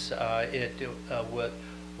office.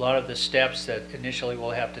 A lot of the steps that initially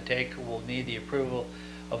we'll have to take will need the approval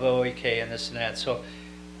of OEK and this and that. So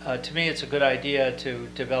to me, it's a good idea to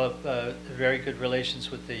develop very good relations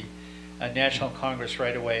with the National Congress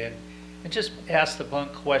right away, and just ask the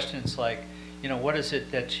blunt questions like, what is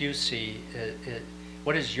it that you see?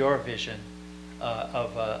 What is your vision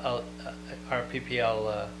of our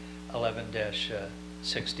PPL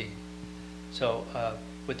 11-16? So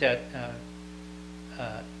with that,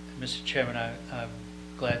 Mr. Chairman, I'm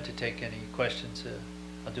glad to take any questions.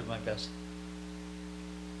 I'll do my best.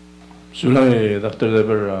 Sulay Dr.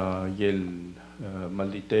 Dever yel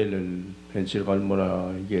maldite el pensil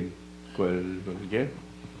galmora yel quel yel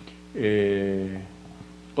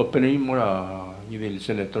opening mora yidil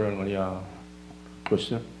senator ngaria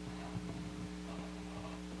question.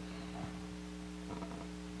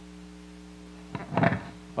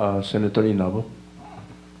 Senator Inabo.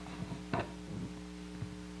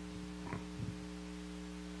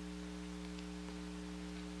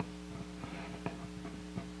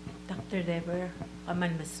 Dr. Dever,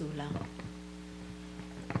 Aman Masula.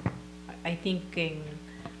 I think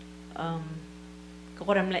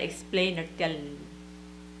kakuram la explain artial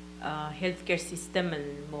healthcare system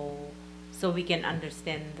mo, so we can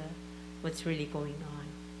understand what's really going on.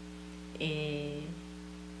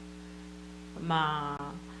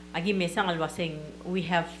 agi mesang alwasing we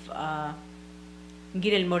have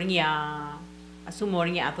ngirel morngia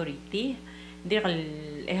asumorngia authority.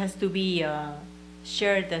 It has to be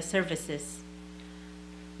share the services.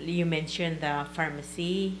 You mentioned the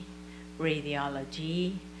pharmacy,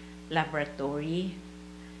 radiology, laboratory,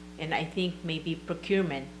 and I think maybe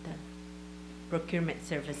procurement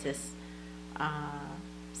services.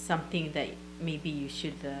 Something that maybe you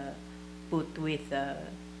should put with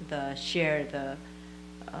the share the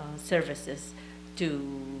services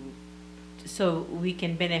so we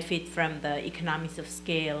can benefit from the economies of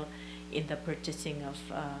scale in the purchasing of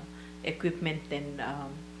equipment and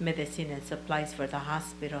medicine and supplies for the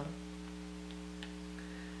hospital.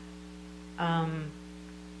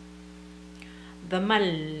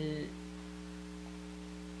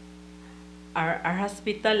 Our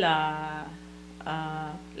hospital,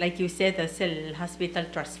 like you said, the Cell Hospital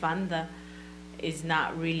Trust Fund is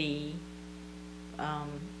not really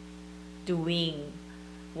doing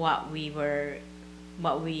what we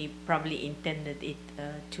probably intended it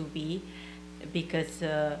to be, because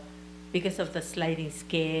of the sliding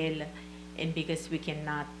scale, and because we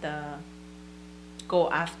cannot go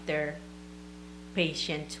after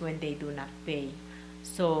patients when they do not pay.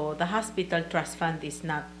 So the hospital trust fund is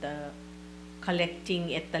not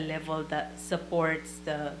collecting at the level that supports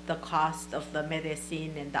the cost of the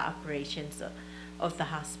medicine and the operations of the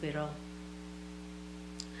hospital.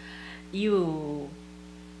 You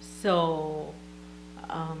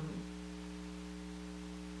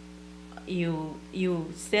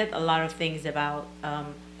said a lot of things about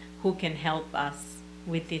who can help us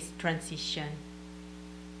with this transition,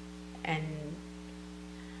 and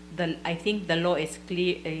I think the law is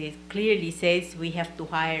clear. It clearly says we have to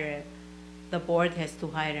hire. The board has to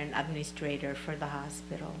hire an administrator for the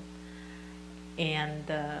hospital, and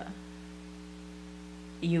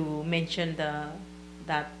you mentioned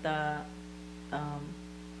that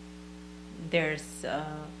there's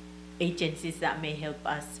agencies that may help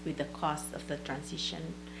us with the cost of the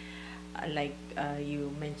transition, like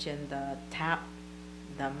you mentioned the TAP,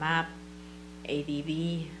 the MAP,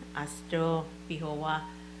 ADB, ASTRO, PIHOA,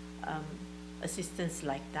 assistance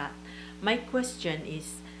like that. My question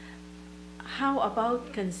is, how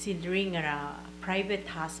about considering a private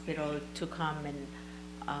hospital to come and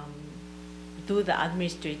do the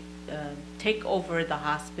take over the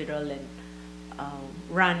hospital and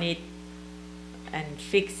run it and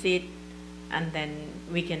fix it, and then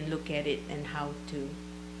we can look at it and how to.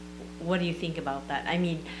 What do you think about that? I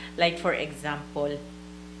mean, like for example,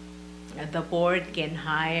 the board can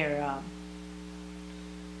hire.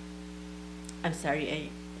 I'm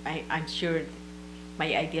sorry, I'm sure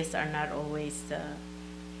my ideas are not always.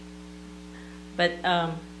 But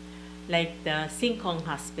like the Singkong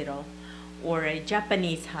Hospital, or a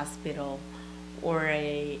Japanese hospital, or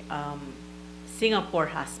a Singapore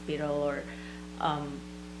hospital, or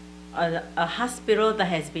a hospital that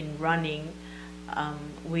has been running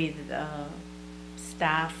with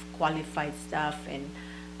staff, qualified staff, and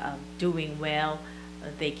doing well,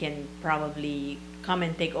 they can probably come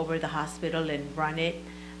and take over the hospital and run it,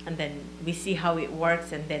 and then we see how it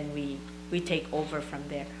works, and then we take over from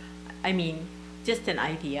there. I mean, just an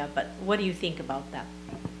idea, but what do you think about that?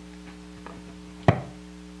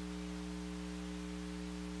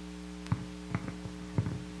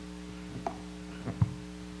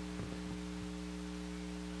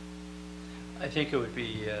 I think it would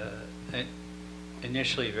be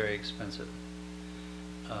initially very expensive.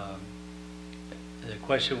 The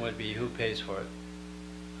question would be who pays for it.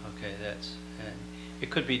 Okay, and it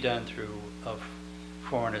could be done through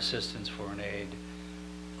foreign assistance, foreign aid,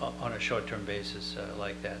 on a short-term basis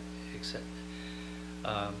like that. Except,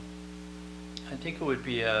 I think it would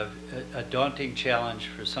be a daunting challenge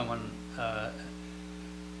for someone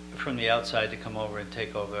from the outside to come over and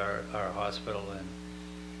take over our hospital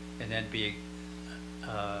and then be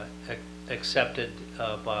accepted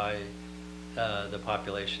by the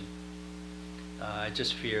population. I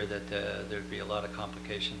just fear that there'd be a lot of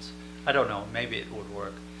complications. I don't know, maybe it would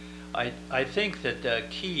work. I think that the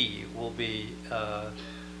key will be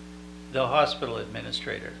the hospital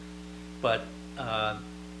administrator, but the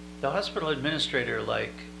hospital administrator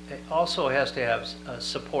also has to have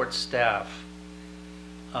support staff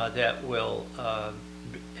that will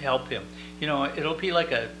help him. You know, it'll be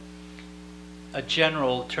like a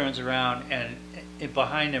general turns around and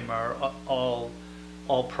behind him are all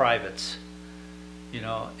privates, you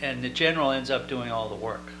know, and the general ends up doing all the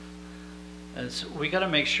work. And so we got to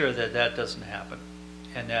make sure that that doesn't happen,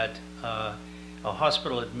 and that a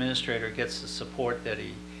hospital administrator gets the support that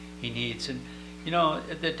he needs. And you know,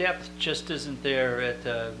 the depth just isn't there at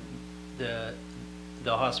the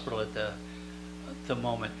the hospital at the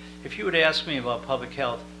moment. If you would ask me about public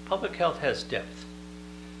health has depth.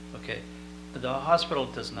 Okay, the hospital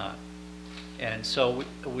does not. And so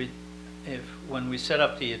when we set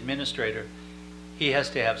up the administrator, he has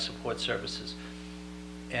to have support services.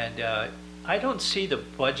 And I don't see the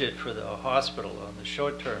budget for the hospital on the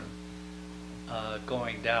short term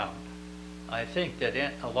going down. I think that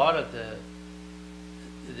a lot of the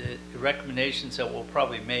recommendations that we'll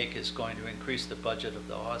probably make is going to increase the budget of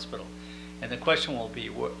the hospital. And the question will be,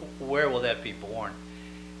 where will that be born?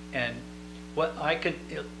 And what I could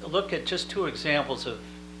look at just two examples of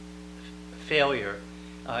failure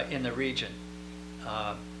in the region.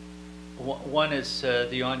 One is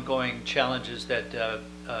the ongoing challenges that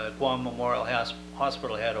Guam Memorial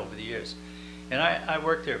Hospital had over the years. And I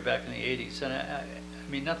worked there back in the 80s, and I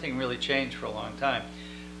mean, nothing really changed for a long time.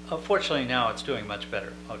 Fortunately, now it's doing much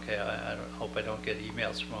better. Okay, I hope I don't get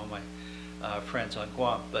emails from all my friends on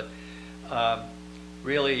Guam, but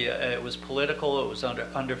really it was political, it was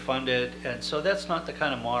underfunded, and so that's not the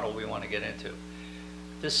kind of model we want to get into.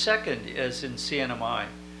 The second is in CNMI.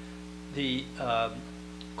 The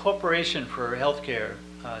Corporation for Healthcare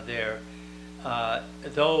there,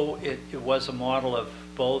 though it was a model of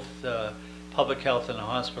both public health and the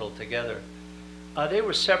hospital together, they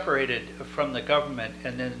were separated from the government,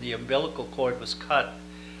 and then the umbilical cord was cut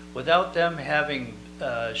without them having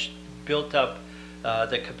built up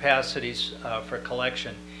the capacities for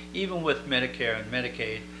collection, even with Medicare and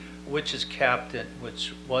Medicaid, which was capped, I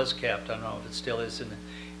don't know if it still is in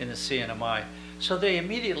the CNMI. So they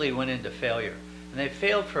immediately went into failure, and they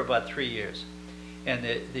failed for about 3 years. And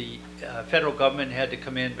the federal government had to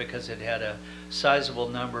come in because it had a sizable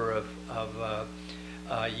number of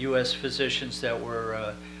U.S. physicians that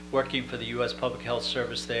were working for the U.S. Public Health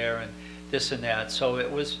Service there, and this and that. So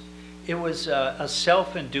it was a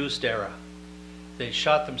self-induced era. They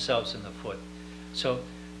shot themselves in the foot. So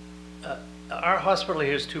our hospital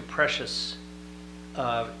here is too precious,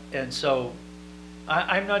 and so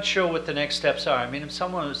I'm not sure what the next steps are. I mean, if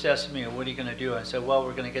someone was asking me, what are you going to do? I said, well,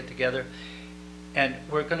 we're going to get together and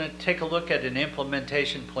we're going to take a look at an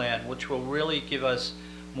implementation plan which will really give us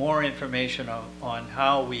more information on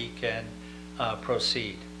how we can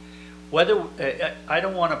proceed. Whether I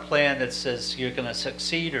don't want a plan that says you're going to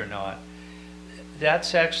succeed or not.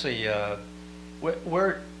 That's actually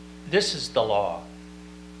this is the law,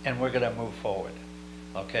 and we're going to move forward,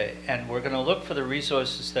 okay? And we're going to look for the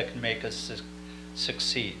resources that can make us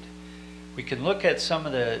succeed. We can look at some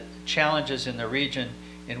of the challenges in the region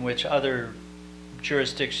in which other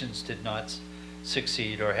jurisdictions did not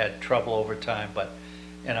succeed or had trouble over time,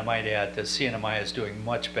 and I might add, the CNMI is doing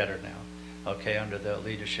much better now, okay, under the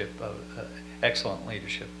leadership of excellent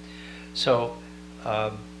leadership. So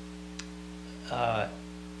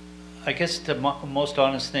I guess the most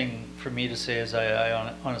honest thing for me to say is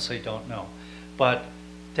I honestly don't know. But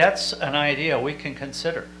that's an idea we can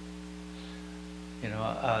consider. You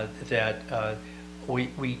know, that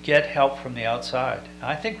we get help from the outside.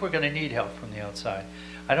 I think we're going to need help from the outside.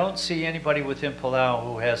 I don't see anybody within Palau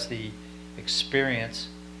who has the experience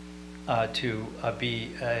to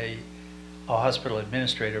be a hospital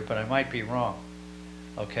administrator, but I might be wrong.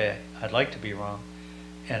 Okay, I'd like to be wrong.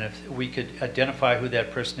 And if we could identify who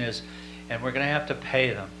that person is, and we're going to have to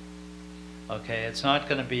pay them. Okay, it's not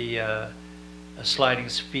going to be a sliding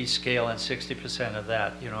fee scale and 60% of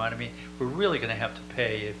that. You know what I mean? We're really going to have to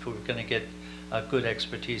pay if we're going to get good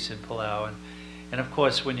expertise in Palau. And of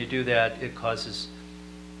course, when you do that, it causes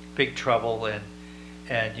big trouble.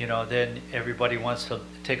 And you know, then everybody wants to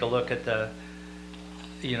take a look at the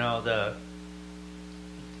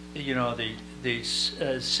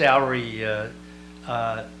salary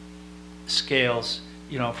scales,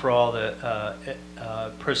 you know, for all the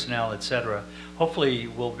personnel, etc. Hopefully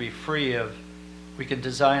we'll be free of, we can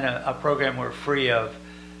design a program we're free of,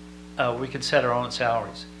 we can set our own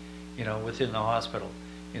salaries, you know, within the hospital,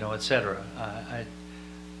 you know, etc.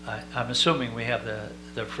 I'm assuming we have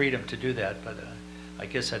the freedom to do that, but I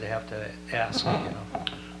guess I'd have to ask, you know.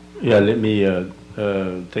 Yeah, let me,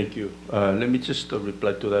 thank you. Let me just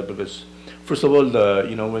reply to that, because first of all,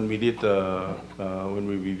 you know, when we did, when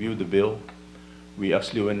we reviewed the bill, we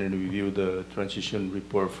actually went and reviewed the transition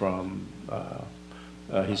report from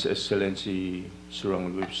His Excellency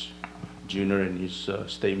Surang Luis Jr. and his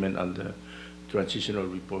statement on the transitional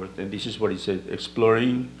report. And this is what he said: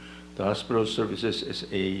 exploring the hospital services as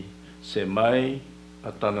a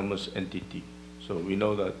semi-autonomous entity. So we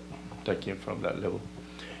know that that came from that level.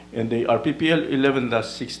 And the RPPL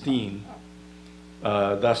 11-16,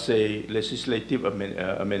 that's a legislative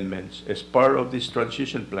amendments. As part of this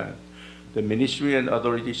transition plan, The Ministry and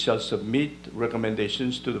authorities shall submit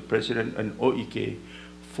recommendations to the President and OEK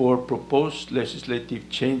for proposed legislative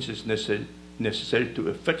changes necessary to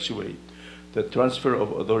effectuate the transfer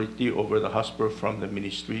of authority over the hospital from the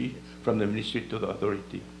ministry to the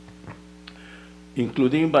authority,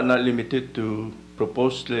 including but not limited to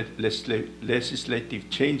proposed legislative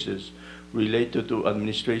changes related to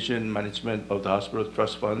administration management of the hospital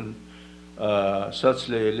trust fund. Such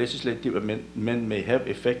legislative amendment may have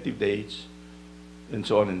effective dates, and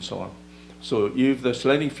so on and so on. So if the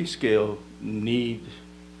sliding fee scale need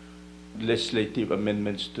legislative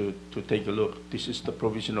amendments to take a look, this is the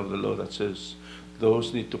provision of the law that says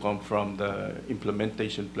those need to come from the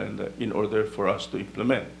implementation plan in order for us to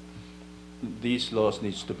implement. These laws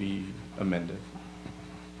needs to be amended.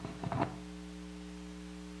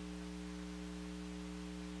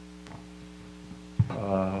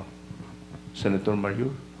 Senator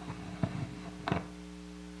Mario.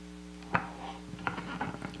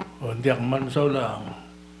 Hindi ako mansaw lang.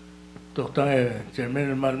 Toktang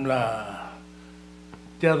chairman malmla.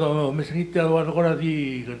 Tiado mesngi tiado ano kora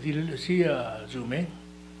di kertil sia zume.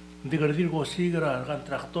 Di kertil ko sigra kan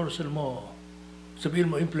traktor selmo sabil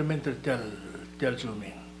mo implementer tel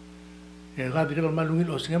zume. Ga di kal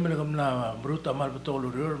malungil o singa mel kamna bruta mal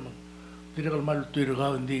betul lur. Di kal mal tuir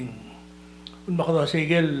ga nding. Un makada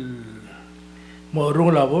segel mo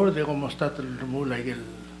rung labor de como está mo laigel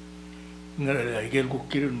ngel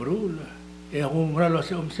kukir merul ako ngalo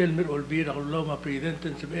sa umsel mir olbir ako lo ma president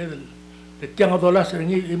sa bedel de tiang dolas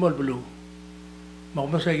ringi imol bulu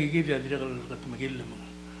mo sa gigi dia dire kat magil mo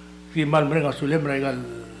fi mal mer ngasulem regal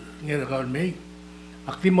ngel gal me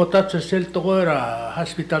akti motat sa sel to era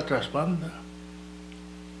hospital transplant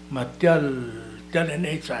matial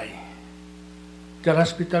NHI tial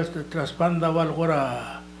hospital transplant wal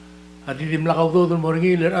gora adidim lakaw do mo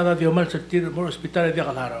ringi ler ada dio mal sa tir mo hospital dia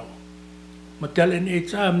kalaraw Matial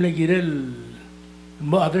NHA amle girel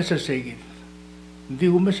mo adresa segit. Hindi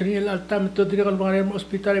umasri el alta mito dire kal mga mo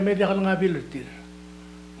hospital media kal nga bilertir.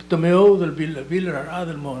 Tomeo del bill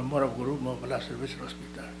adel mo mora guru mo bala service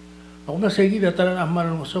hospital. Ako na segit atalan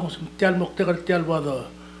amal mo song matial mo tekal tial wado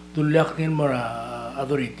dulyak nin mora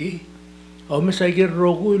authority. Ako me segir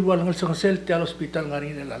rogu il wal ngal sang sel tial hospital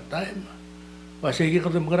ngarin el alta. Wa segir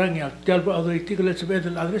kadum garang ya tial authority kal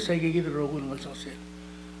sebedel adresa segit rogu ngal sang sel.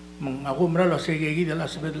 Ako meralo sa gigi dala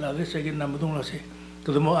sa bedla de sa gigi namadung la si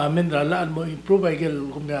todo mo amen dala mo improve ay gel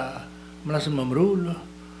kumya malasan mamrul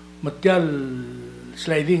matial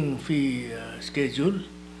sliding fee schedule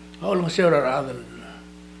ako lang siya adal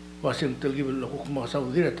wasing telgibel ako kuma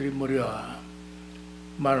saudi at morio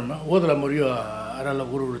marma wadla morio arala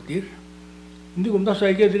guru retir hindi ko mta sa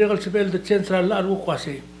gigi direkal sa bel de central la ko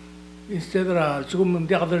kasi instead ra sugum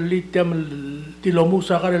dia kadar litam tilomu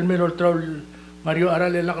sa karel menol travel Mario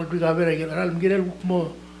aral el akal brigabera igel aral mgirel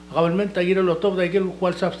mo akabalment agirel otop da igel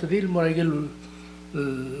kwal subsidil mo igel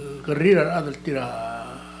carrera adal tira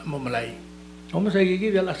mo malay o mas igi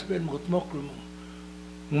del aspen mo tmok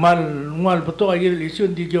mal beto igel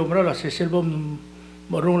isun di geomra la se selbom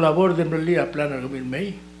mo rung labor de mrelia planer gamin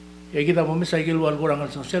may igi da mo mes igel wal gorang al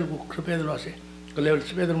sel ku pedro ase que level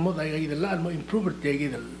pedro mo da igel la mo improve te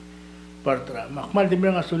igel partra makmal de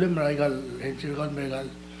mrenga sulem ra igel hensil gal megal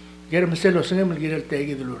Gera meselo sengem gera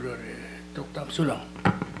tegi de lor toktam sulang.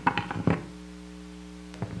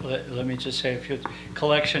 Let me just say a few.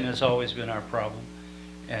 Collection has always been our problem,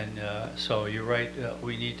 and so you're right.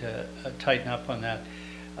 We need to tighten up on that.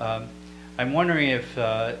 I'm wondering if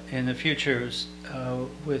in the future,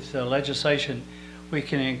 with legislation, we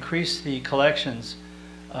can increase the collections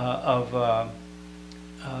of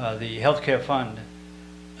the healthcare fund.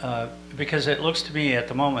 Because it looks to me at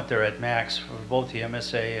the moment they're at max for both the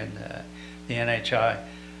MSA and the NHI,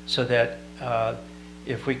 so that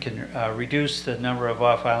if we can reduce the number of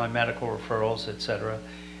off-island medical referrals, etc.,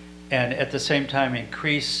 and at the same time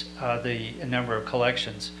increase the number of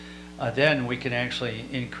collections, then we can actually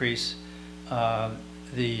increase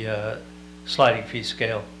the sliding fee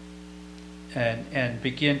scale and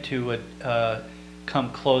begin to come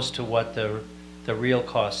close to what the real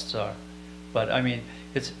costs are. But I mean,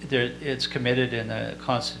 it's committed in the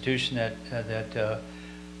Constitution that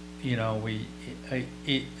you know, we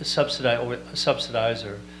subsidize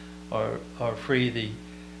or free the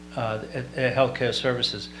healthcare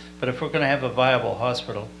services. But if we're going to have a viable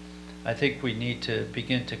hospital, I think we need to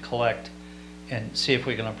begin to collect and see if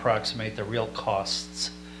we can approximate the real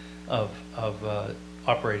costs of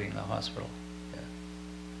operating the hospital.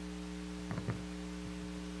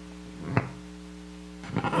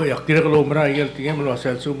 Oh ya, kira kalau merah igel tinggal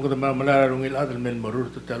meluasal sum kada malara rungil adal men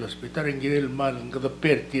marur tu tal hospital igel mal kada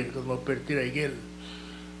pertir kada mau pertir igel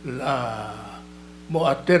mo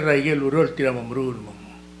aterra igel urol tira mamrul mo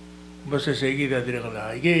basta seguida dire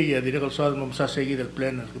kala ige ya dire kal sal mo sa seguida el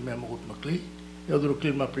plan que me amugut makli ya duro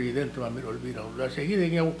klima presidente ma mir olvida la seguida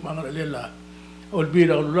ngi uk mangal lela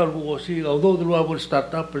olvida la ko si au do lo abo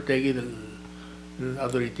startup per seguida el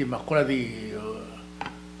autority makora di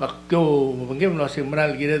bakyo mabangem no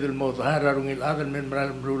simral gire del mo hararung el adal men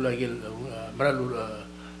mral mrula igel mral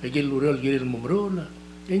igel urol gire el mumrula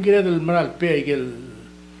ingire del mral pe igel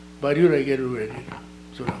bariura igel urol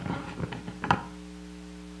so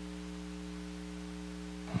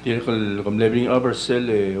Tiene que living over sel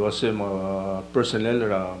wase mga personnel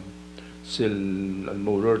ra sel al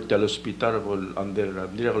motor del hospital vol under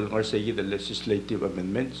dire que ngar seguir the legislative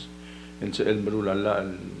amendments and sa el marula la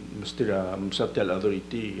mustira musat al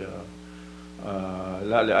authority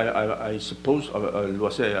I suppose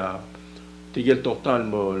wase tigel total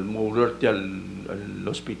mo motor del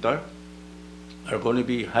hospital are going to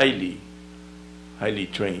be highly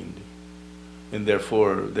trained. And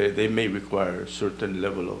therefore, they may require certain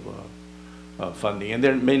level of funding. And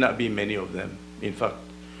there may not be many of them. In fact,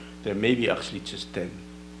 there may be actually just 10.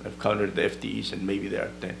 I've counted the FTEs and maybe there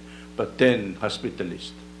are 10. But 10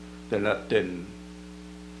 hospitalists. They're not 10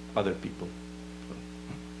 other people.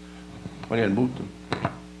 So, move to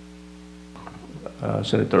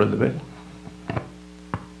Senator Olivera.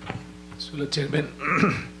 Sulat Chairman,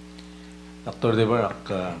 Dr. Debarak,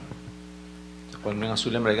 kung mga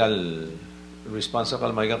sulam regal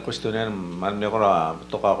responsible may questionnaire man me kora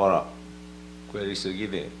toka kora query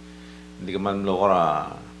sigide hindi ka man lo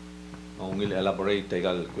kora ungil elaborate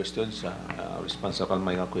egal questions responsible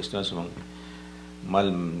may questions mal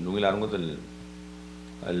nungil armo del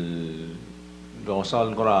al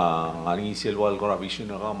dosal kora ngani silwal kora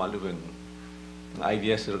vision ka malubeng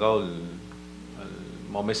ideas ergaul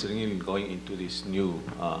moments going into this new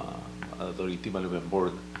authority malubeng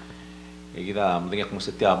board kita mendingan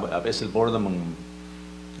setia abis el board namang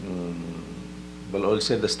balol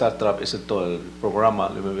said the startup is it all programa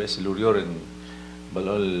lumabes lurioring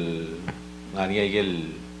balol ngani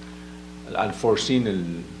igel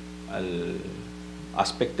unforeseen al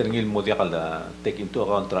aspect ngil modia kala take into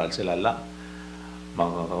account al selala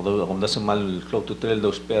mga kung das mal close to trail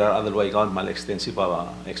those pero otherwise count mal extensive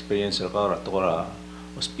experience ka ra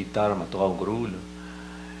hospital matoka guru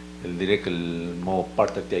el direct el mo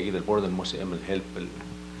parte de aquí del board del mo se el help el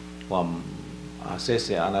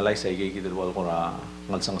assess analyze aquí del board kora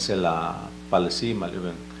ngal sela policy mal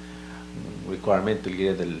even requirement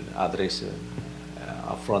del address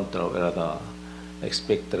upfront or the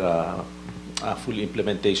expect full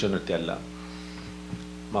implementation or tella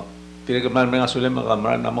ma direct mal mga sulem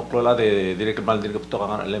mga na mo klola de direct mal direct to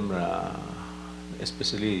kan alam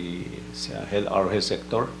especially sa health or health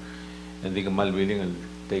sector and di mal willing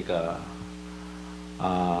take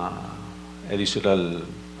additional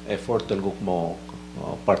effort talgok mo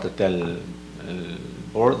parte tel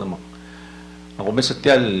board mo ako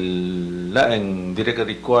mesatial laeng direct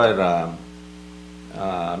require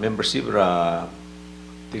membership ra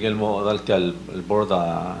tigel mo dal tel board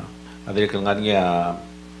direct ngania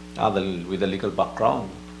adal with a legal background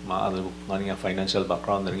ma adal ngania financial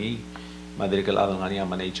background ringi ma direct adal ngania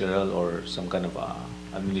managerial or some kind of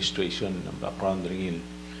administration background ringil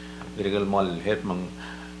legal mal help mang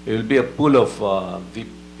it will be a pool of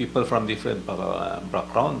people from different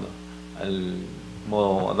background al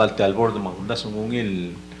mo adalti al board mang das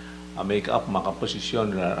ngungil make up maka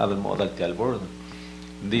position adal mo adalti al board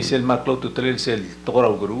di sel maklo to trail sel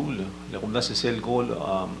toraw gurul le kum das sel goal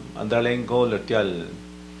underlying goal tial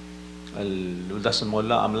al das mo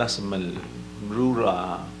la amlas mal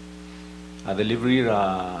rura a delivery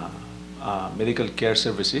medical care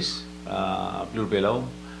services blue below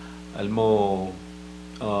almo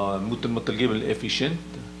mutun mutalgib efficient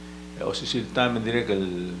o sisil time direct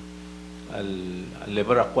al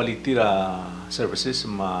level quality services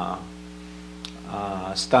ma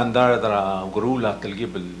standard ra gurula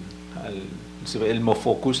talgib al ilmo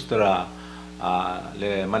focus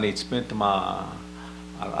le management ma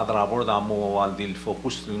adra board amo al dil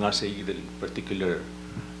focus ngar sayid el particular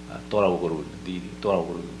tora gurul di tora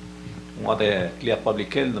gurul ngade clear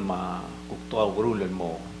public health ma tora gurul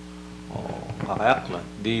mo kakayakla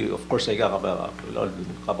di of course ay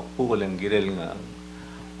kapakpugol ang girel nga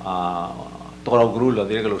tora gurul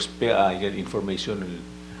di regalo spea ay information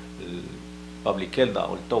public health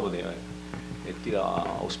all to de etira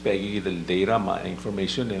spea gidel data ma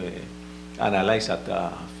information analyze at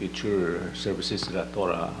future services that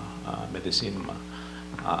tora medicine ma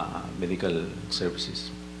medical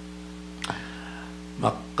services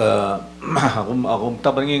mak akong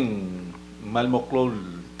tabanging malmoklol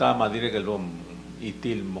tama dire galom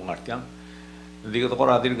itil mong artiang. Hindi ko ko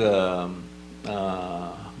radir ka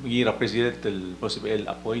Gira President el possible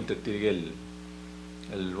appointed tigil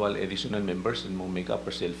el wal additional members and mong make up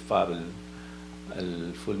herself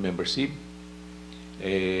el full membership.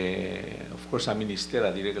 Of course, sa minister,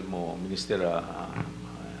 direct mo minister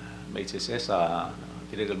MHHS,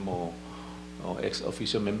 direct mo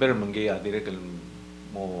ex-officio member, manggaya direct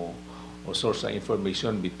mo source of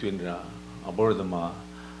information between aboard the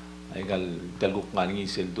aigal talguk ngani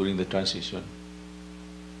sel during the transition.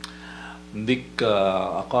 Ndik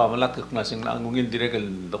ako malak na sing angungil direct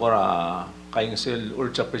dokora kayong sel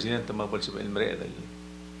urcha president mabal sa elmere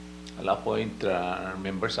al appoint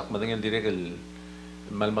members ak madangil direct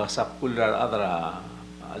malmasak kulra adra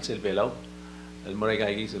al sel belaw el moray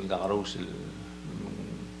kay sel kakaros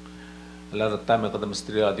a lot of time kada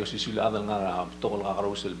mastriya dio sisul adal nga tokol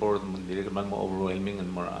kakaros el board man direct man mo overwhelming and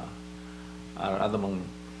more adamang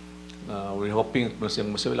we're hoping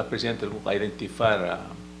masabila presidente ko identify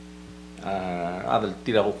adal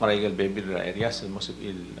tira ko karaygal baby areas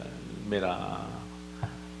masabil mera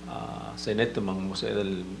senate mang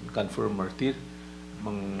masabil confirm martir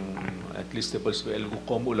mang at least the possible ko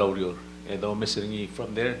kom ulawrior daw mesringi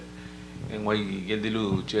from there and why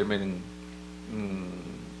geldilu chairman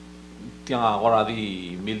tiang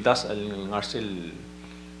akoradi mildas al ngarsel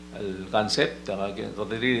al concept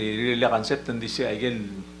really concept and this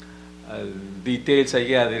again details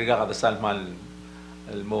ay dirga kada salmal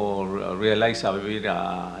el mo realize sabi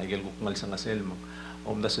agel kukngal sa ngasel mo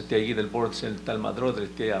da sa tiagi del board sel tal madro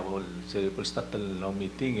del tiya bol se stat tal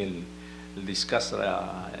meeting el discuss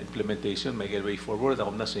implementation may way forward da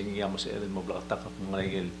sa ingi mo sa el mo blaktak mo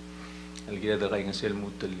agel el gida da kay ngasel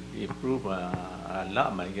mo tel improve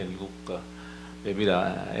la may agel kuk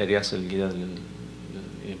bebida areas el gida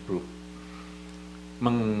improve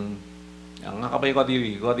mang ang nakabay ko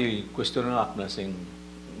di question ng na sing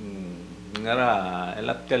ngara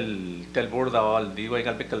elat tel board awal di way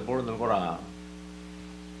kalpik tel board ko ra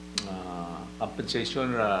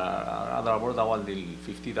compensation other board awal di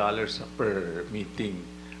 $50 per meeting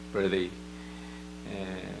per day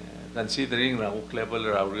considering na uk level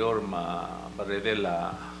ra rior ma paredel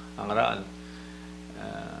angara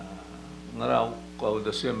ngara ko the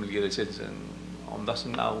same legal sense das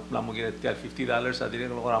nga upla mo gina tial $50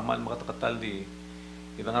 adire ko raman makatakatal di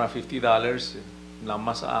kita nga $50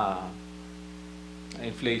 namas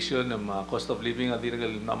inflation cost of living adire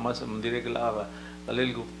namas adire kala kalil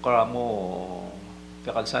ko karamo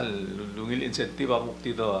kakalsal lungil incentive ako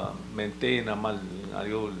dito maintain namal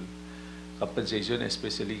ayol compensation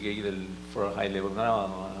especially for a high level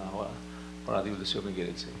nga para di ulasyon ng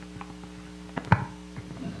gina say.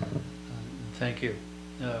 Thank you.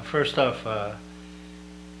 First off,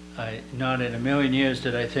 not in a million years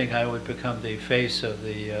did I think I would become the face of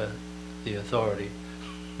the authority.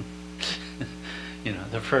 You know,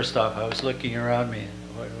 the first off, I was looking around me,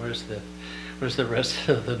 and where's the rest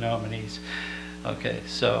of the nominees? Okay,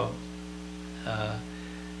 so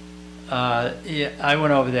yeah, I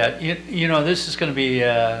went over that. You know, this is going to be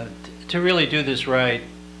to really do this right.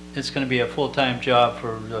 It's going to be a full-time job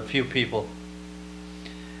for a few people,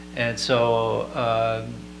 and so.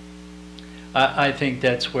 I think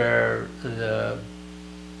that's where the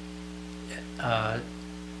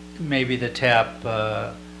maybe the TAP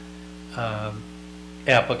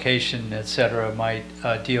application, etc., might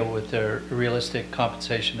deal with the realistic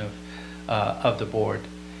compensation of the board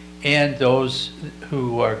and those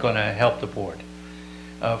who are going to help the board.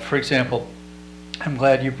 For example, I'm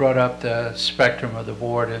glad you brought up the spectrum of the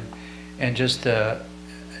board and just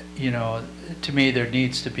you know, to me there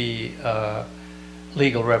needs to be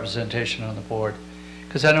legal representation on the board,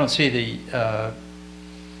 because I don't see the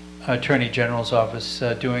Attorney General's office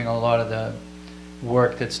doing a lot of the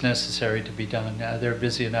work that's necessary to be done. They're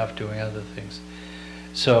busy enough doing other things.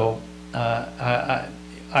 So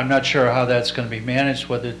I'm not sure how that's going to be managed,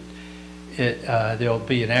 whether there'll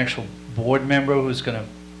be an actual board member who's going to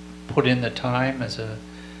put in the time as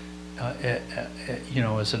you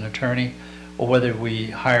know, as an attorney, or whether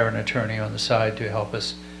we hire an attorney on the side to help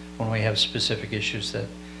us when we have specific issues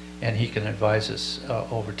and he can advise us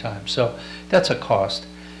over time. So that's a cost.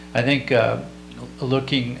 I think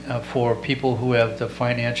looking for people who have the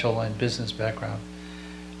financial and business background,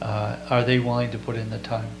 are they willing to put in the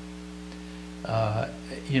time?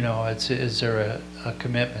 You know, is there a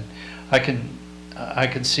commitment? I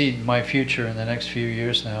can see my future in the next few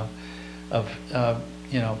years now of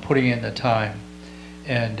you know, putting in the time,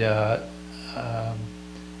 and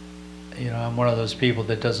you know, I'm one of those people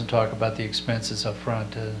that doesn't talk about the expenses up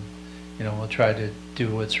front. You know, we'll try to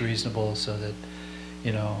do what's reasonable so that,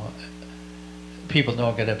 you know, people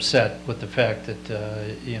don't get upset with the fact that,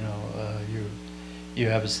 you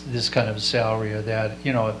have this kind of salary or that,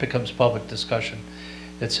 it becomes public discussion,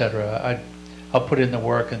 et cetera. I'll put in the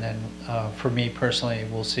work, and then for me personally,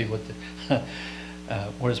 we'll see what the,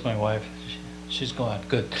 where's my wife? She's gone,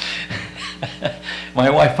 good. My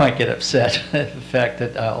wife might get upset at the fact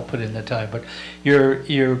that I'll put in the time, but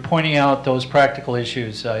you're pointing out those practical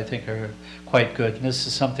issues I think are quite good. And this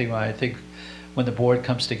is something I think when the board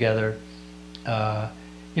comes together,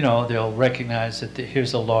 they'll recognize that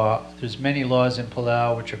here's a law. There's many laws in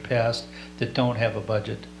Palau which are passed that don't have a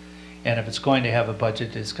budget. And if it's going to have a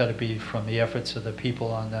budget, it's got to be from the efforts of the people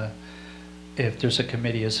on if there's a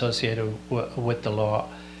committee associated with the law,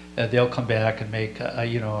 they'll come back and make,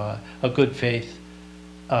 a good faith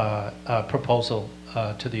proposal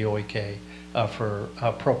to the OEK for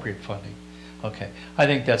appropriate funding. Okay, I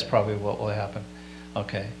think that's probably what will happen.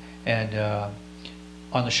 Okay, and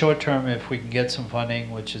on the short term, if we can get some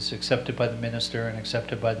funding, which is accepted by the minister and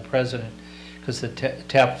accepted by the president, because the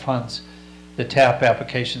TAP funds, the TAP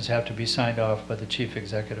applications have to be signed off by the chief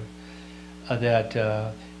executive,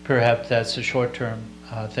 that perhaps that's a short-term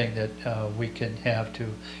thing that we can have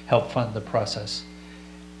to help fund the process.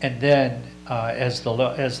 And then, as the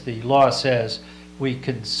law says, we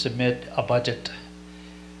can submit a budget,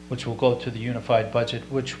 which will go to the unified budget,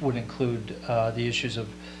 which would include the issues of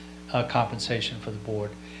compensation for the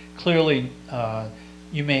board. Clearly,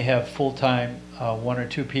 you may have full-time 1 or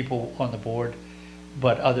 2 people on the board,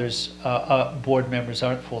 but others, board members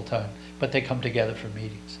aren't full-time, but they come together for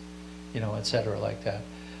meetings, et cetera, like that.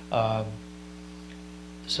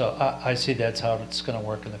 So I see that's how it's going to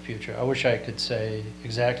work in the future. I wish I could say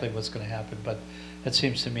exactly what's going to happen, but it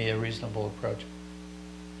seems to me a reasonable approach.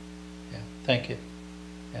 Yeah, thank you.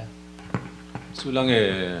 Yeah.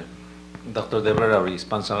 Sulang Dr. Deborah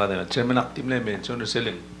response nga de chairman active le mention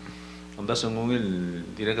selling. Onda sungungil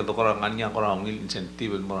dire ka dokora nganya kora ngil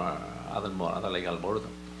incentive mo ada legal board.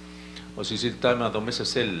 O sisita na do mesa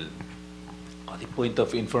sel at the point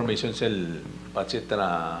of information cell budget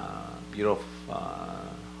na Bureau of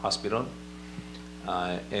Hospital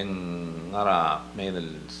en ngara may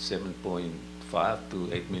 7.5 to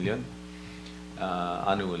 8 million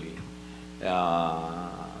annually.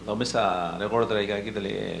 Do mesa record ra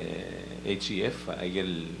ikakitale HEF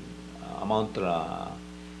agil amount ra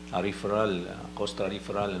referral cost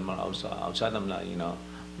referral and outside nam la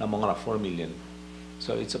na mga 4 million,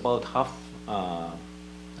 so it's about half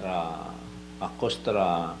cost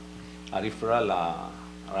ra referral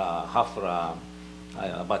half ra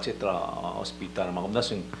budget ra hospital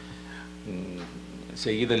makumdas yung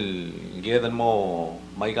seguidal mo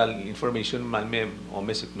maigal information man me o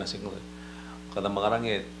message na sing kada magarang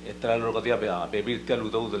etralo ka dia be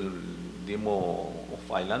ludo di mo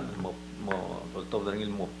of island mo to dangil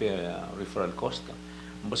mo pe referral cost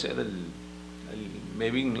mbos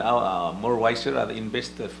maybe more wiser at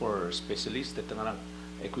invest for specialists that nga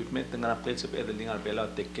equipment nga plates of edel nga bela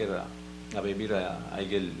take care nga bebira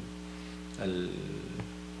aigel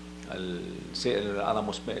al se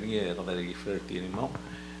adamos pe ngi to very ferti mo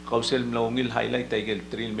kausel mlawngil highlight aigel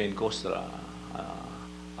trail main cost ra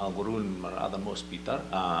ang gurun maradam hospital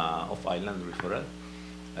of island referral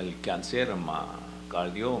al cancer ma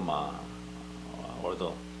cardio ma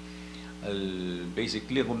ordo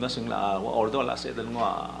basically kung nasing la ordo la sa dal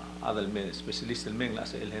nga adal men specialist el men la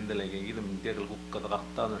sa el handle ay gidam der ko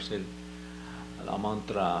katakta na sel al amount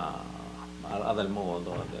ra adal mo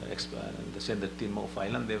do the send the team of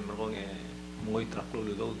island dem mo mo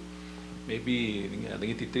itrakulo do maybe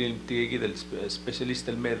ngi titil tigi del specialist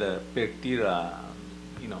el med per tira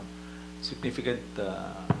significant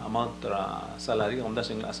amount salary kung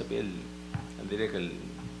dasing asa PL direct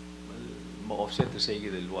mo offset sa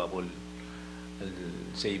igi del wabol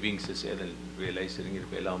savings sa el realize ring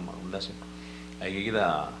pela kung dasing ay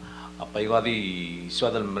gida apay wadi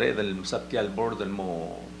swadal mre del satyal board del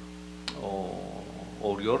mo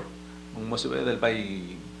orior mo se del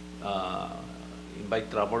bay invite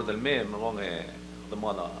trabor del me mo de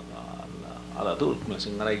moda ala dut mo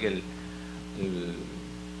sing raigel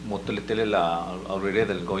motelitele la already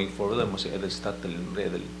del going forward mo se edel start del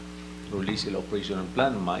redel release el operational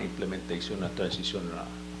plan ma implementation na transition na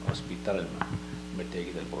hospital ma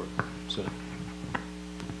metegi del board. So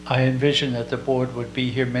I envision that the board would be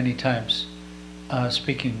here many times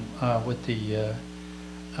speaking with the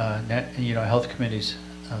health committees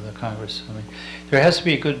of the Congress. I mean, there has to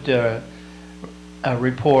be a good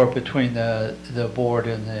rapport between the board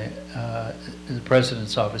and the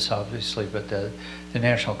president's office, obviously, but the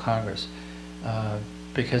National Congress,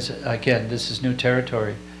 because again, this is new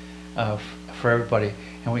territory for everybody,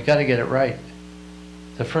 and we got to get it right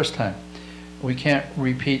the first time. we can't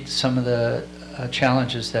repeat some of the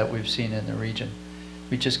challenges that we've seen in the region.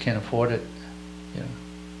 We just can't afford it. You know.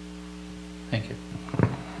 Thank you.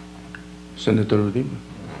 Senator Udim.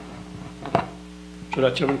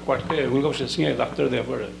 Sure, Chairman Quart, we'll go to Dr.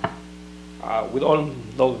 Dever. With all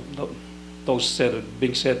those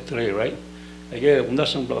being said today, right? Again, you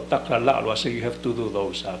have to do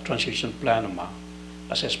those transition plan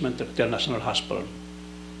assessment at the National Hospital.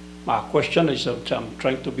 My question is, I'm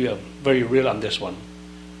trying to be very real on this one.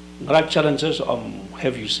 What challenges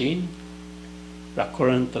have you seen the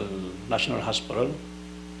current National Hospital?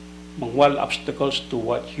 What obstacles to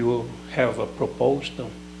what you have proposed,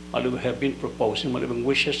 what you have been proposing, what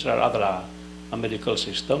wishes are other medical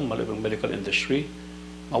system, medical industry?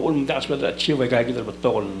 I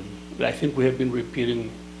think we have been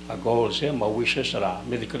repeating our goals, my wishes are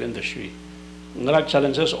medical industry. There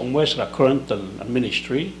challenges on West current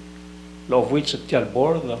ministry, law of which the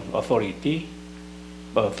board, the authority,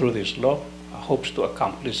 but through this law, hopes to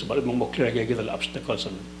accomplish, but more clear obstacles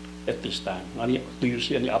at this time. Do you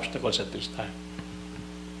see any obstacles at this time?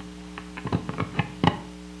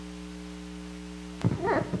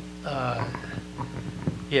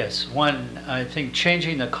 Yes, one, I think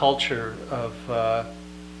changing the culture of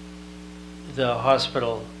the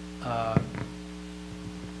hospital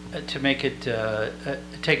to make it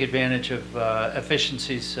take advantage of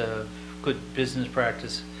efficiencies of good business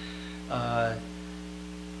practice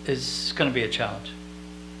is going to be a challenge.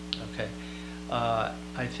 Okay,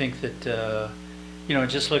 I think that you know,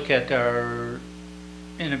 just look at our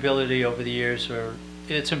inability over the years, or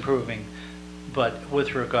it's improving, but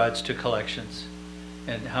with regards to collections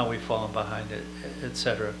and how we've fallen behind it,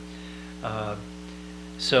 etc.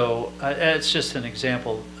 So it's just an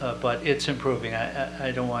example, but it's improving.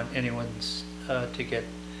 I don't want anyone to get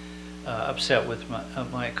upset with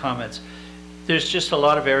my comments. There's just a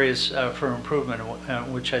lot of areas for improvement,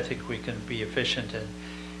 which I think we can be efficient in,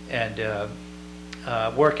 and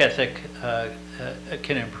work ethic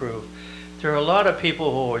can improve. There are a lot of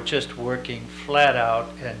people who are just working flat out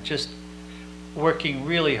and just working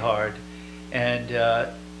really hard, and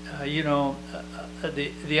you know,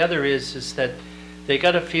 the other is that they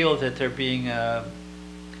got to feel that they're being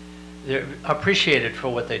they're appreciated for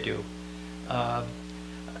what they do.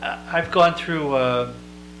 I've gone through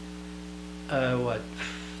what,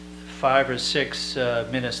 5 or 6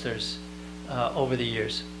 ministers over the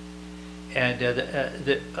years, and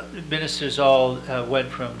the ministers all went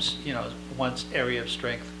from, you know, one area of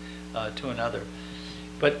strength to another,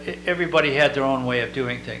 but everybody had their own way of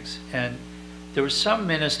doing things, and there were some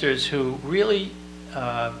ministers who really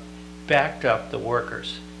backed up the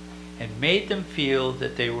workers and made them feel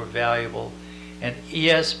that they were valuable. And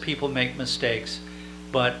yes, people make mistakes,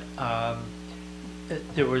 but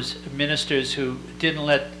there was ministers who didn't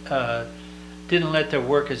let their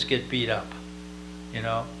workers get beat up. You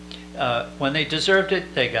know, when they deserved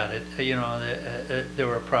it, they got it. You know, there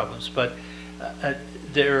were problems, but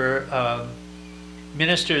there are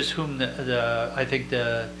ministers whom I think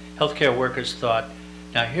the healthcare workers thought,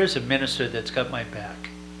 now here's a minister that's got my back.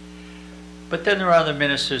 But then there are other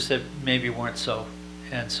ministers that maybe weren't so,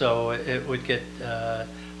 and so it would get a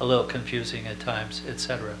little confusing at times,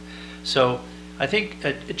 etc. So I think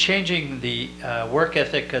changing the work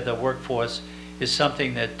ethic of the workforce is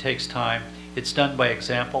something that takes time. It's done by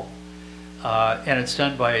example, and it's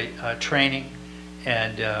done by training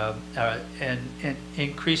and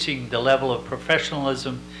increasing the level of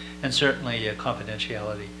professionalism and certainly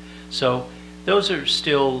confidentiality. So those are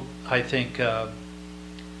still, I think,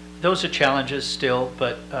 those are challenges still,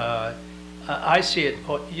 but I see it,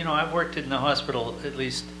 you know, I've worked in the hospital at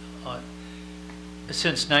least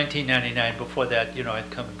since 1999. Before that, you know,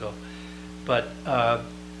 I'd come and go. But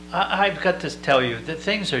I've got to tell you that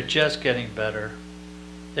things are just getting better.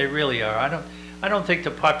 They really are. I don't think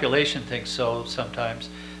the population thinks so sometimes.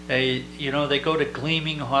 They, you know, they go to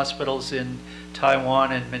gleaming hospitals in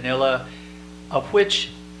Taiwan and Manila, of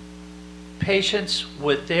which patients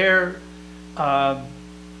with their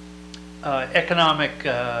economic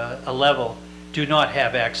level do not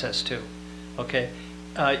have access to. Okay,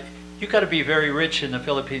 you got to be very rich in the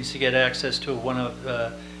Philippines to get access to one of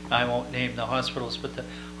I won't name the hospitals, but the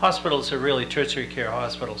hospitals are really tertiary care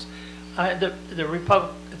hospitals.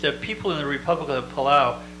 The people in the Republic of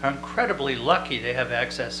Palau are incredibly lucky to have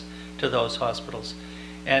access to those hospitals,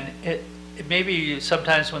 and maybe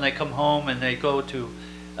sometimes when they come home and they go to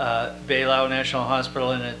Bailao National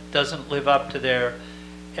Hospital and it doesn't live up to their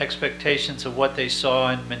expectations of what they saw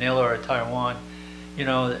in Manila or Taiwan, you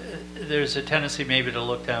know, there's a tendency maybe to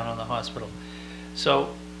look down on the hospital.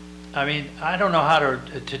 So, I mean, I don't know how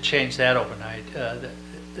to change that overnight.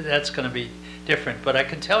 That's going to be different. But I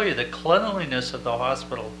can tell you the cleanliness of the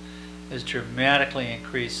hospital has dramatically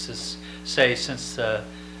increased, since the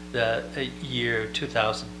year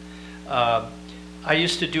 2000. I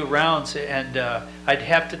used to do rounds, and I'd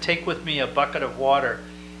have to take with me a bucket of water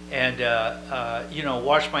and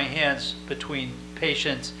wash my hands between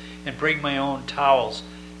patients and bring my own towels,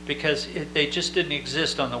 because they just didn't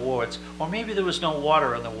exist on the wards, or maybe there was no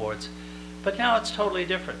water on the wards. But now it's totally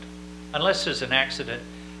different. Unless there's an accident,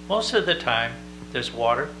 most of the time there's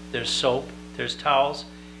water, there's soap, there's towels,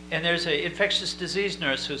 and there's an infectious disease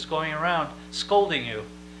nurse who's going around scolding you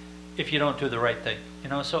if you don't do the right thing.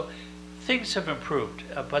 So things have improved,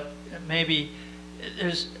 but maybe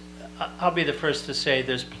I'll be the first to say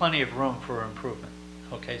there's plenty of room for improvement,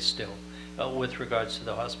 okay, still, with regards to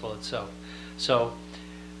the hospital itself. So,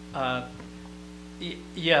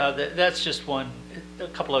 yeah, that's just a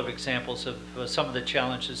couple of examples of some of the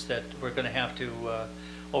challenges that we're going to have to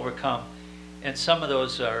overcome. And some of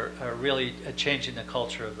those are really changing the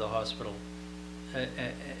culture of the hospital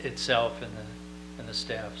itself and the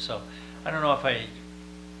staff. So I don't know if I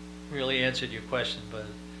really answered your question, but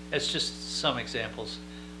it's just some examples.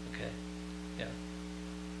 Okay, yeah.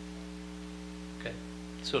 Okay,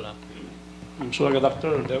 Sulam. So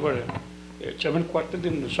Dr. Dever, Chairman Quarter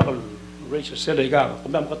din sa raise sa lega,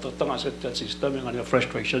 kung ba makatotong asset system yung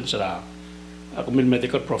frustrations sa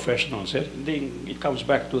medical professionals, then it comes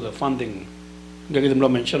back to the funding. Gagawin mo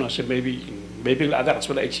mention kasi maybe ada as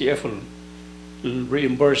well HCF will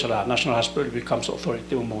reimburse la National Hospital becomes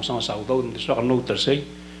authority mo sa Saudi hindi sa note say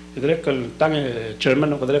direct tang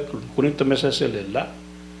chairman ko direct kunin to message la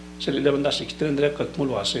sa 11-16 direct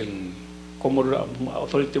mulo asin como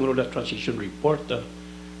authority mo la transition report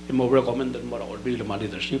mo recommend mo or bill ma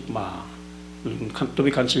leadership ma to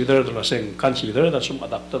be considered la saying consider that some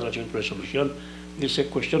adapted joint resolution this a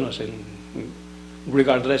question as in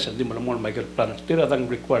regardless of the Michael plan still that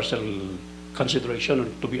requires consideration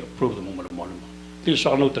to be approved mo mo please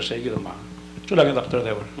so note say gid ma so lang Dr.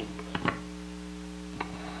 Dever.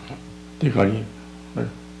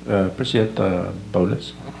 President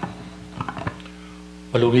Paules.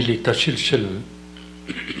 Malungili tasilsil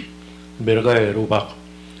bergay rubak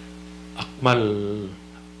akmal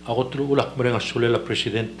ako tululak mereng asulela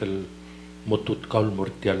presidente motut kaul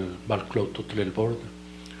mortial malklaw tutlel board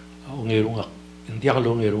ongirung hindi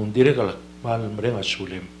ako ngirung direkal mal mereng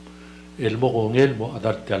asulem el mo ngel mo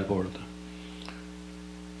adarte al board.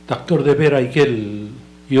 Dr. Dever, I get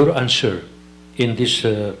your answer in this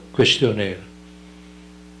questionnaire.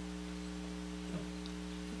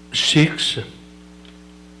 6,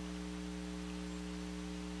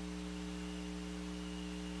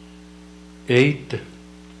 8,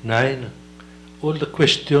 9, all the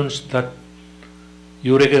questions that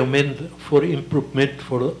you recommend for improvement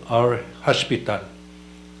for our hospital.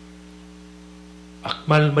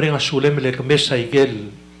 Akmal maring asulem lek mesa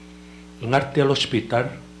igel ngarte al hospital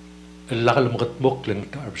lakal makatmok lang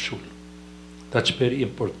ta absul. That's very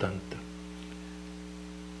important.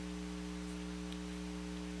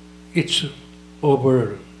 It's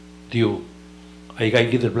overdue. I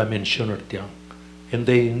give the mention and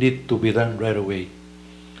they need to be done right away.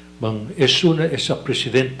 As soon as a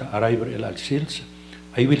president arrives at Alcils,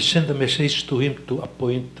 I will send a message to him to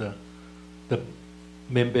appoint the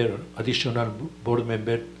additional board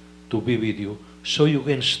member to be with you, so you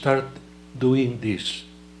can start doing this.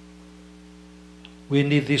 We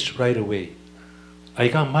need this right away. I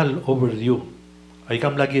come mal overdue. I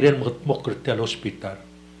come lagirel mokerte al hospital.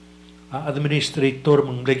 Administrator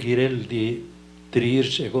mang lagirel di 3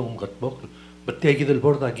 years ago mokatmok. But I give the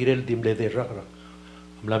board agirel dim le de rara.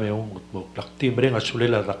 Amlame mokatmok. Laktim ring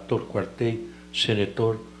asulela Dr. Cuarte,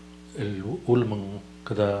 Senator, el ulmang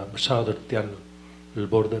kada masader tial el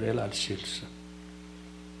border el Alcils.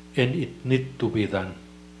 And it need to be done.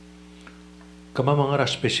 Kama mga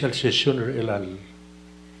special session el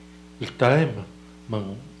time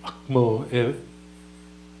mang akmo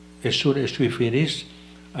as soon as we finish,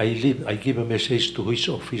 I give a message to his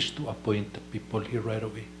office to appoint people here right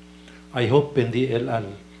away. I hope in the LL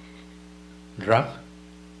drag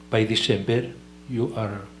by December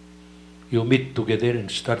you meet together and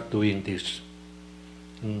start doing this.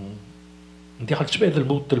 Hindi kalsbedel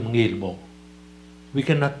mutel mngil mo. We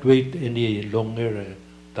cannot wait any longer,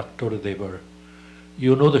 Dr. Dever.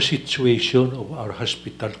 You know the situation of our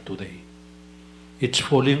hospital today. It's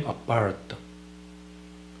falling apart.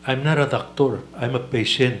 I'm not a doctor, I'm a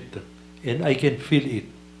patient, and I can feel it.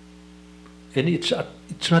 And it's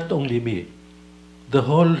not only me. The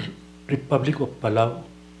whole Republic of Palau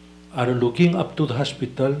are looking up to the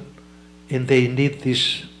hospital, and they need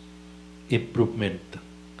this improvement.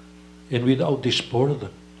 And without this board,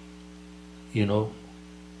 You know,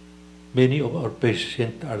 many of our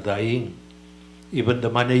patients are dying. Even the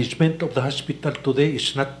management of the hospital today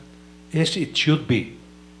is not as it should be.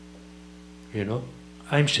 You know,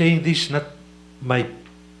 I'm saying this not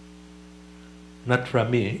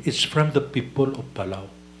from me. It's from the people of Palau.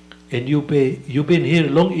 And you've been here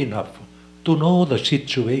long enough to know the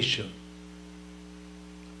situation.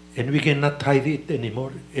 And we cannot hide it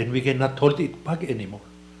anymore, and we cannot hold it back anymore.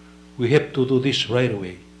 We have to do this right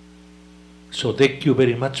away. So thank you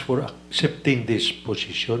very much for accepting this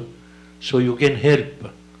position, so you can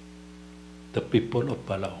help the people of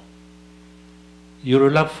Palau.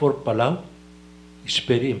 Your love for Palau is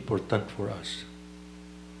very important for us.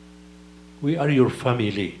 We are your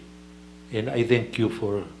family, and I thank you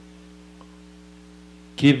for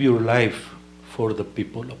give your life for the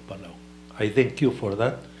people of Palau. I thank you for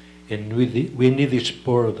that, and we need this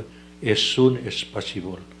support as soon as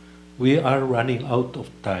possible. We are running out of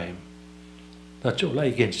time. That's all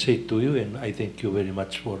I can say to you, and I thank you very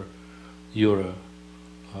much for your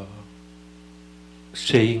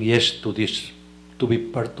saying yes to this, to be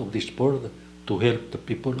part of this board, to help the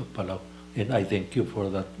people of Palau. And I thank you for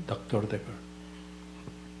that, Dr. Decker.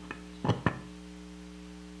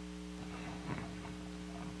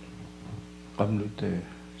 Kamlute,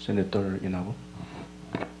 Senator Inago.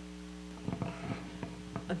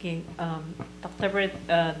 Okay, Dr.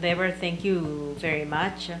 Dever, thank you very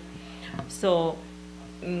much. So,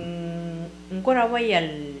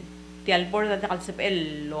 nkorawayal tial board at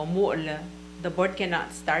kalsapel the board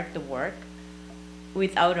cannot start the work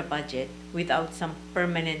without a budget, without some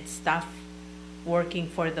permanent staff working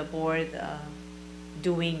for the board,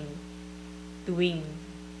 doing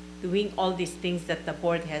all these things that the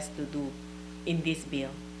board has to do in this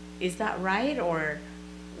bill. Is that right, or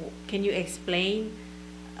can you explain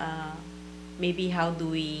maybe how do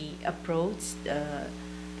we approach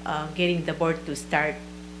getting the board to start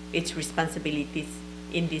its responsibilities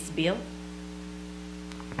in this bill?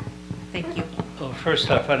 Thank you. Well, first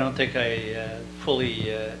off, I don't think I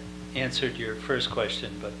fully answered your first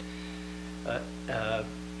question, but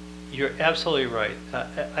you're absolutely right.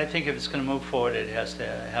 I think if it's going to move forward, it has to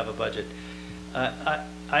have a budget.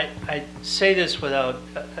 I say this without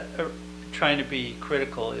trying to be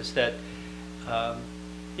critical, is that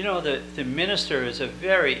you know, the minister is a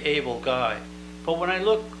very able guy, but when I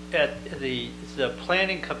look at the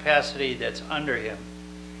planning capacity that's under him,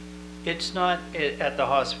 it's not at the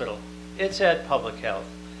hospital, it's at public health.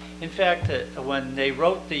 In fact, when they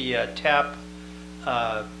wrote the TAP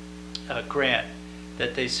grant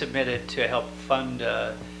that they submitted to help fund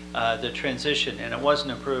the transition, and it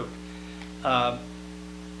wasn't approved,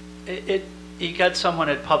 he got someone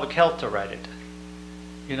at public health to write it.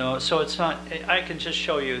 You know, so it's not. I can just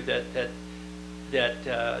show you that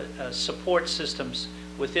support systems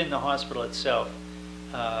within the hospital itself,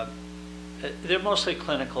 they're mostly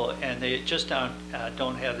clinical, and they just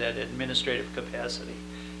don't have that administrative capacity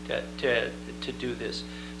to do this.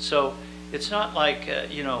 So it's not like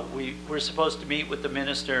you know, we're supposed to meet with the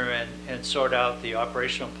minister and sort out the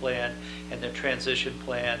operational plan and the transition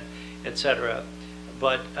plan, etc.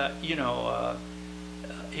 But you know.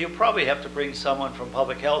 He'll probably have to bring someone from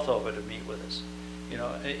public health over to meet with us, you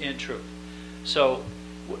know, in truth. So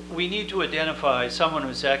we need to identify someone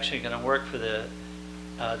who's actually going to work for the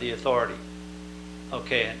authority,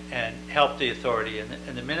 okay, and help the authority.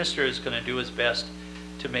 And the minister is going to do his best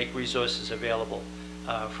to make resources available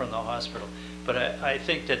from the hospital. But I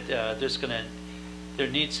think that there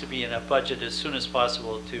needs to be enough budget as soon as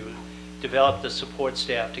possible to develop the support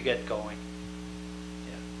staff to get going.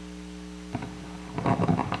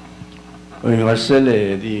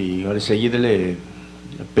 Ngasele di ngasegidele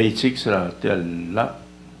page 6 ra tialla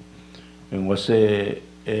and was an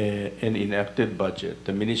enacted budget.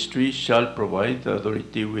 The ministry shall provide the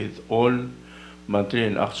authority with all monthly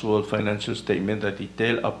and actual financial statement that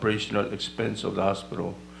detail operational expense of the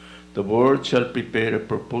hospital. The board shall prepare a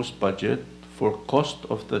proposed budget for cost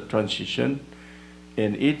of the transition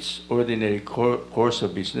and its ordinary course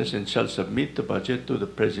of business, and shall submit the budget to the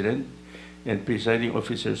president and presiding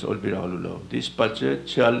officers all Biralulo. This budget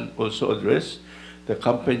shall also address the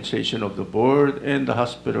compensation of the board and the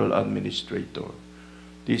hospital administrator.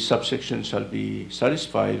 This subsection shall be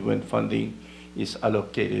satisfied when funding is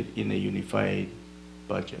allocated in a unified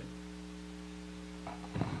budget.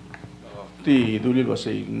 Ti dulil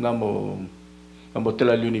wasay namo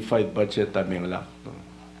tela unified budget taming la.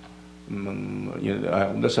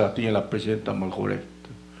 Unda sa tingin la presidenta mal correct.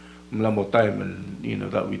 Mlamo time, you know,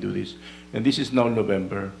 that we do this. And this is now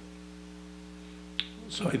November.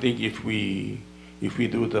 So I think if we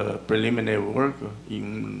do the preliminary work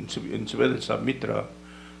in Subeda Mitra,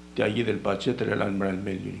 ti ayid el budget el Almaral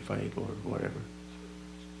Mail Unified or whatever.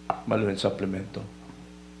 Malo en supplemento.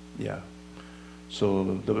 Yeah. So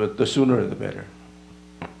the sooner the better.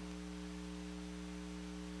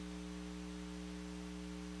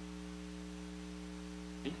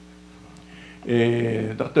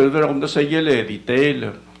 Dr. Rivera, kung sa yele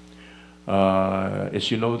detail,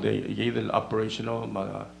 as you know, the operational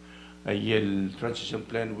yel transition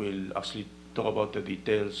plan will actually talk about the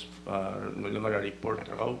details ng report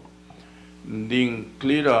raw. Ding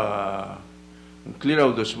clear out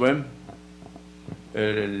the swim.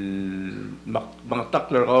 Mga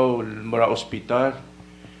taklar raw mara ospital,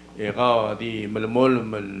 raw di malamol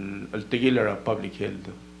al-tigil public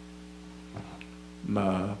health.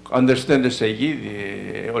 Ma understand the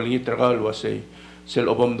sayid olingi tragal was a sel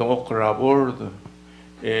obom dongokrabord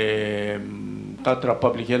katra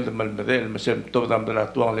public health malmadel masem to dam dra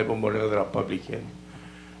tuang le bom dra public health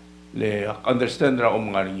le understand ra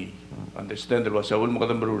ngaringi understand was a ul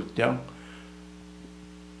makadam rurtiang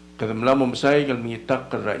kadam lamo masay kal mi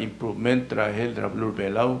takra improvement ra health ra blur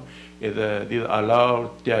belau did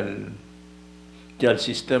allow tial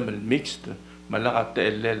system mixed malaka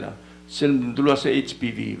telela sel dulu sa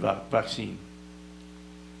HPV vaccine.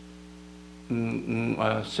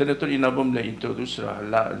 Senator Inabom la introduce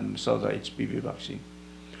la sa HPV vaccine.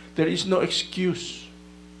 There is no excuse.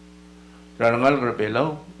 Rangal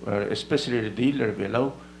rebelaw, especially the dealer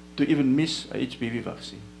rebelaw, to even miss a HPV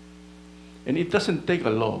vaccine. And it doesn't take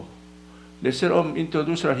a law. Let's say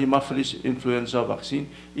introduce a Haemophilus influenza vaccine.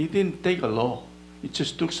 It didn't take a law. It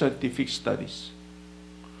just took scientific studies.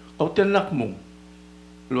 Kautelnak mo.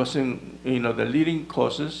 The leading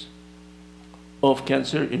causes of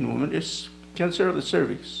cancer in women is cancer of the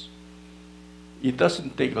cervix. It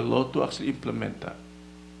doesn't take a law to actually implement that.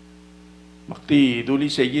 Makti duli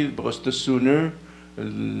segid because the sooner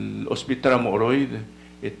hospital mo oroid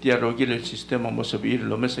etiarogil el sistema mo sabir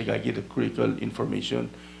lo mes agagi the critical information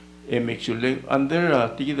make sure under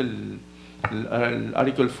tigid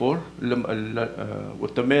article 4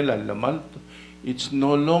 utamela lamal it's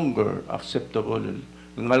no longer acceptable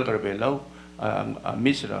ngal garbelaw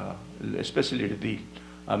misra especially the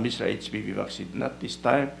misra HPV vaccine not this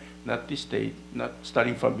time not this date not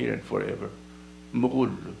starting from here and forever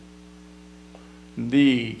mukul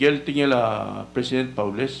di gelting la President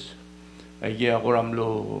Paules ay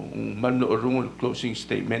akoramlo manlo orungol closing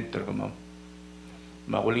statement terkam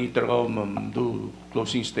makuling terkaw do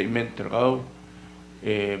closing statement terkaw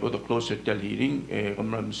boto close at hearing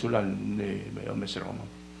kamram sulan may mesra kam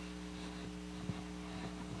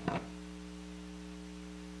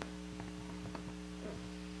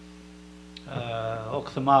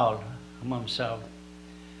Okthamaul, Mamsau.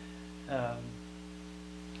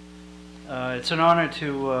 It's an honor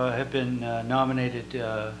to have been nominated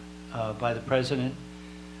by the President.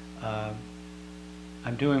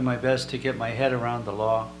 I'm doing my best to get my head around the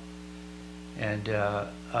law, and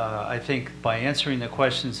I think by answering the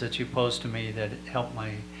questions that you posed to me that helped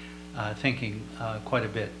my thinking quite a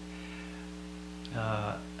bit.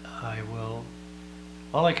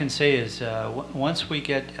 All I can say is once we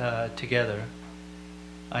get together,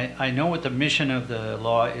 I know what the mission of the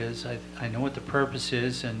law is, I know what the purpose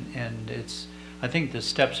is, and I think the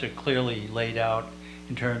steps are clearly laid out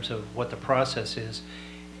in terms of what the process is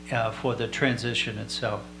for the transition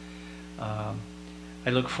itself. I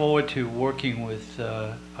look forward to working with,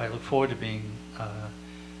 I look forward to being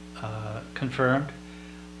confirmed,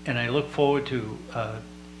 and I look forward to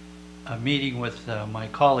a meeting with my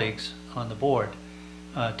colleagues on the board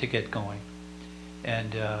to get going.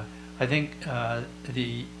 And I think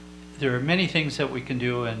there are many things that we can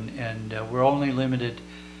do, and we're only limited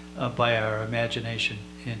by our imagination,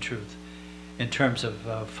 in truth, in terms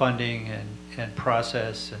of funding and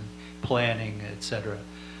process and planning, etc.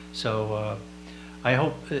 So I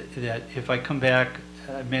hope that if I come back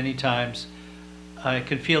many times, I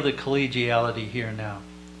can feel the collegiality here now.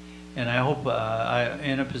 And I hope I'm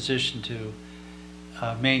in a position to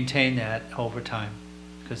maintain that over time,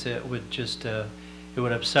 because it would just, it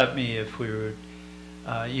would upset me if we were,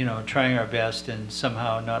 trying our best and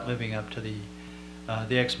somehow not living up to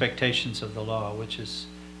the expectations of the law, which is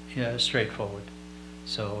straightforward.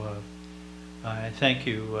 So I thank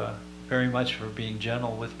you very much for being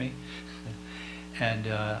gentle with me, and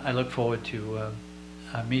I look forward to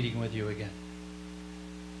meeting with you again.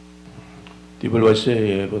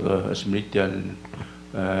 Tibulwase boda asmritial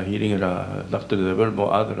hearing ra Dr. Devel mo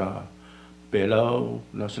adra Belao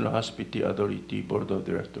National Hospital Authority Board of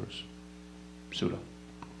Directors. Sula.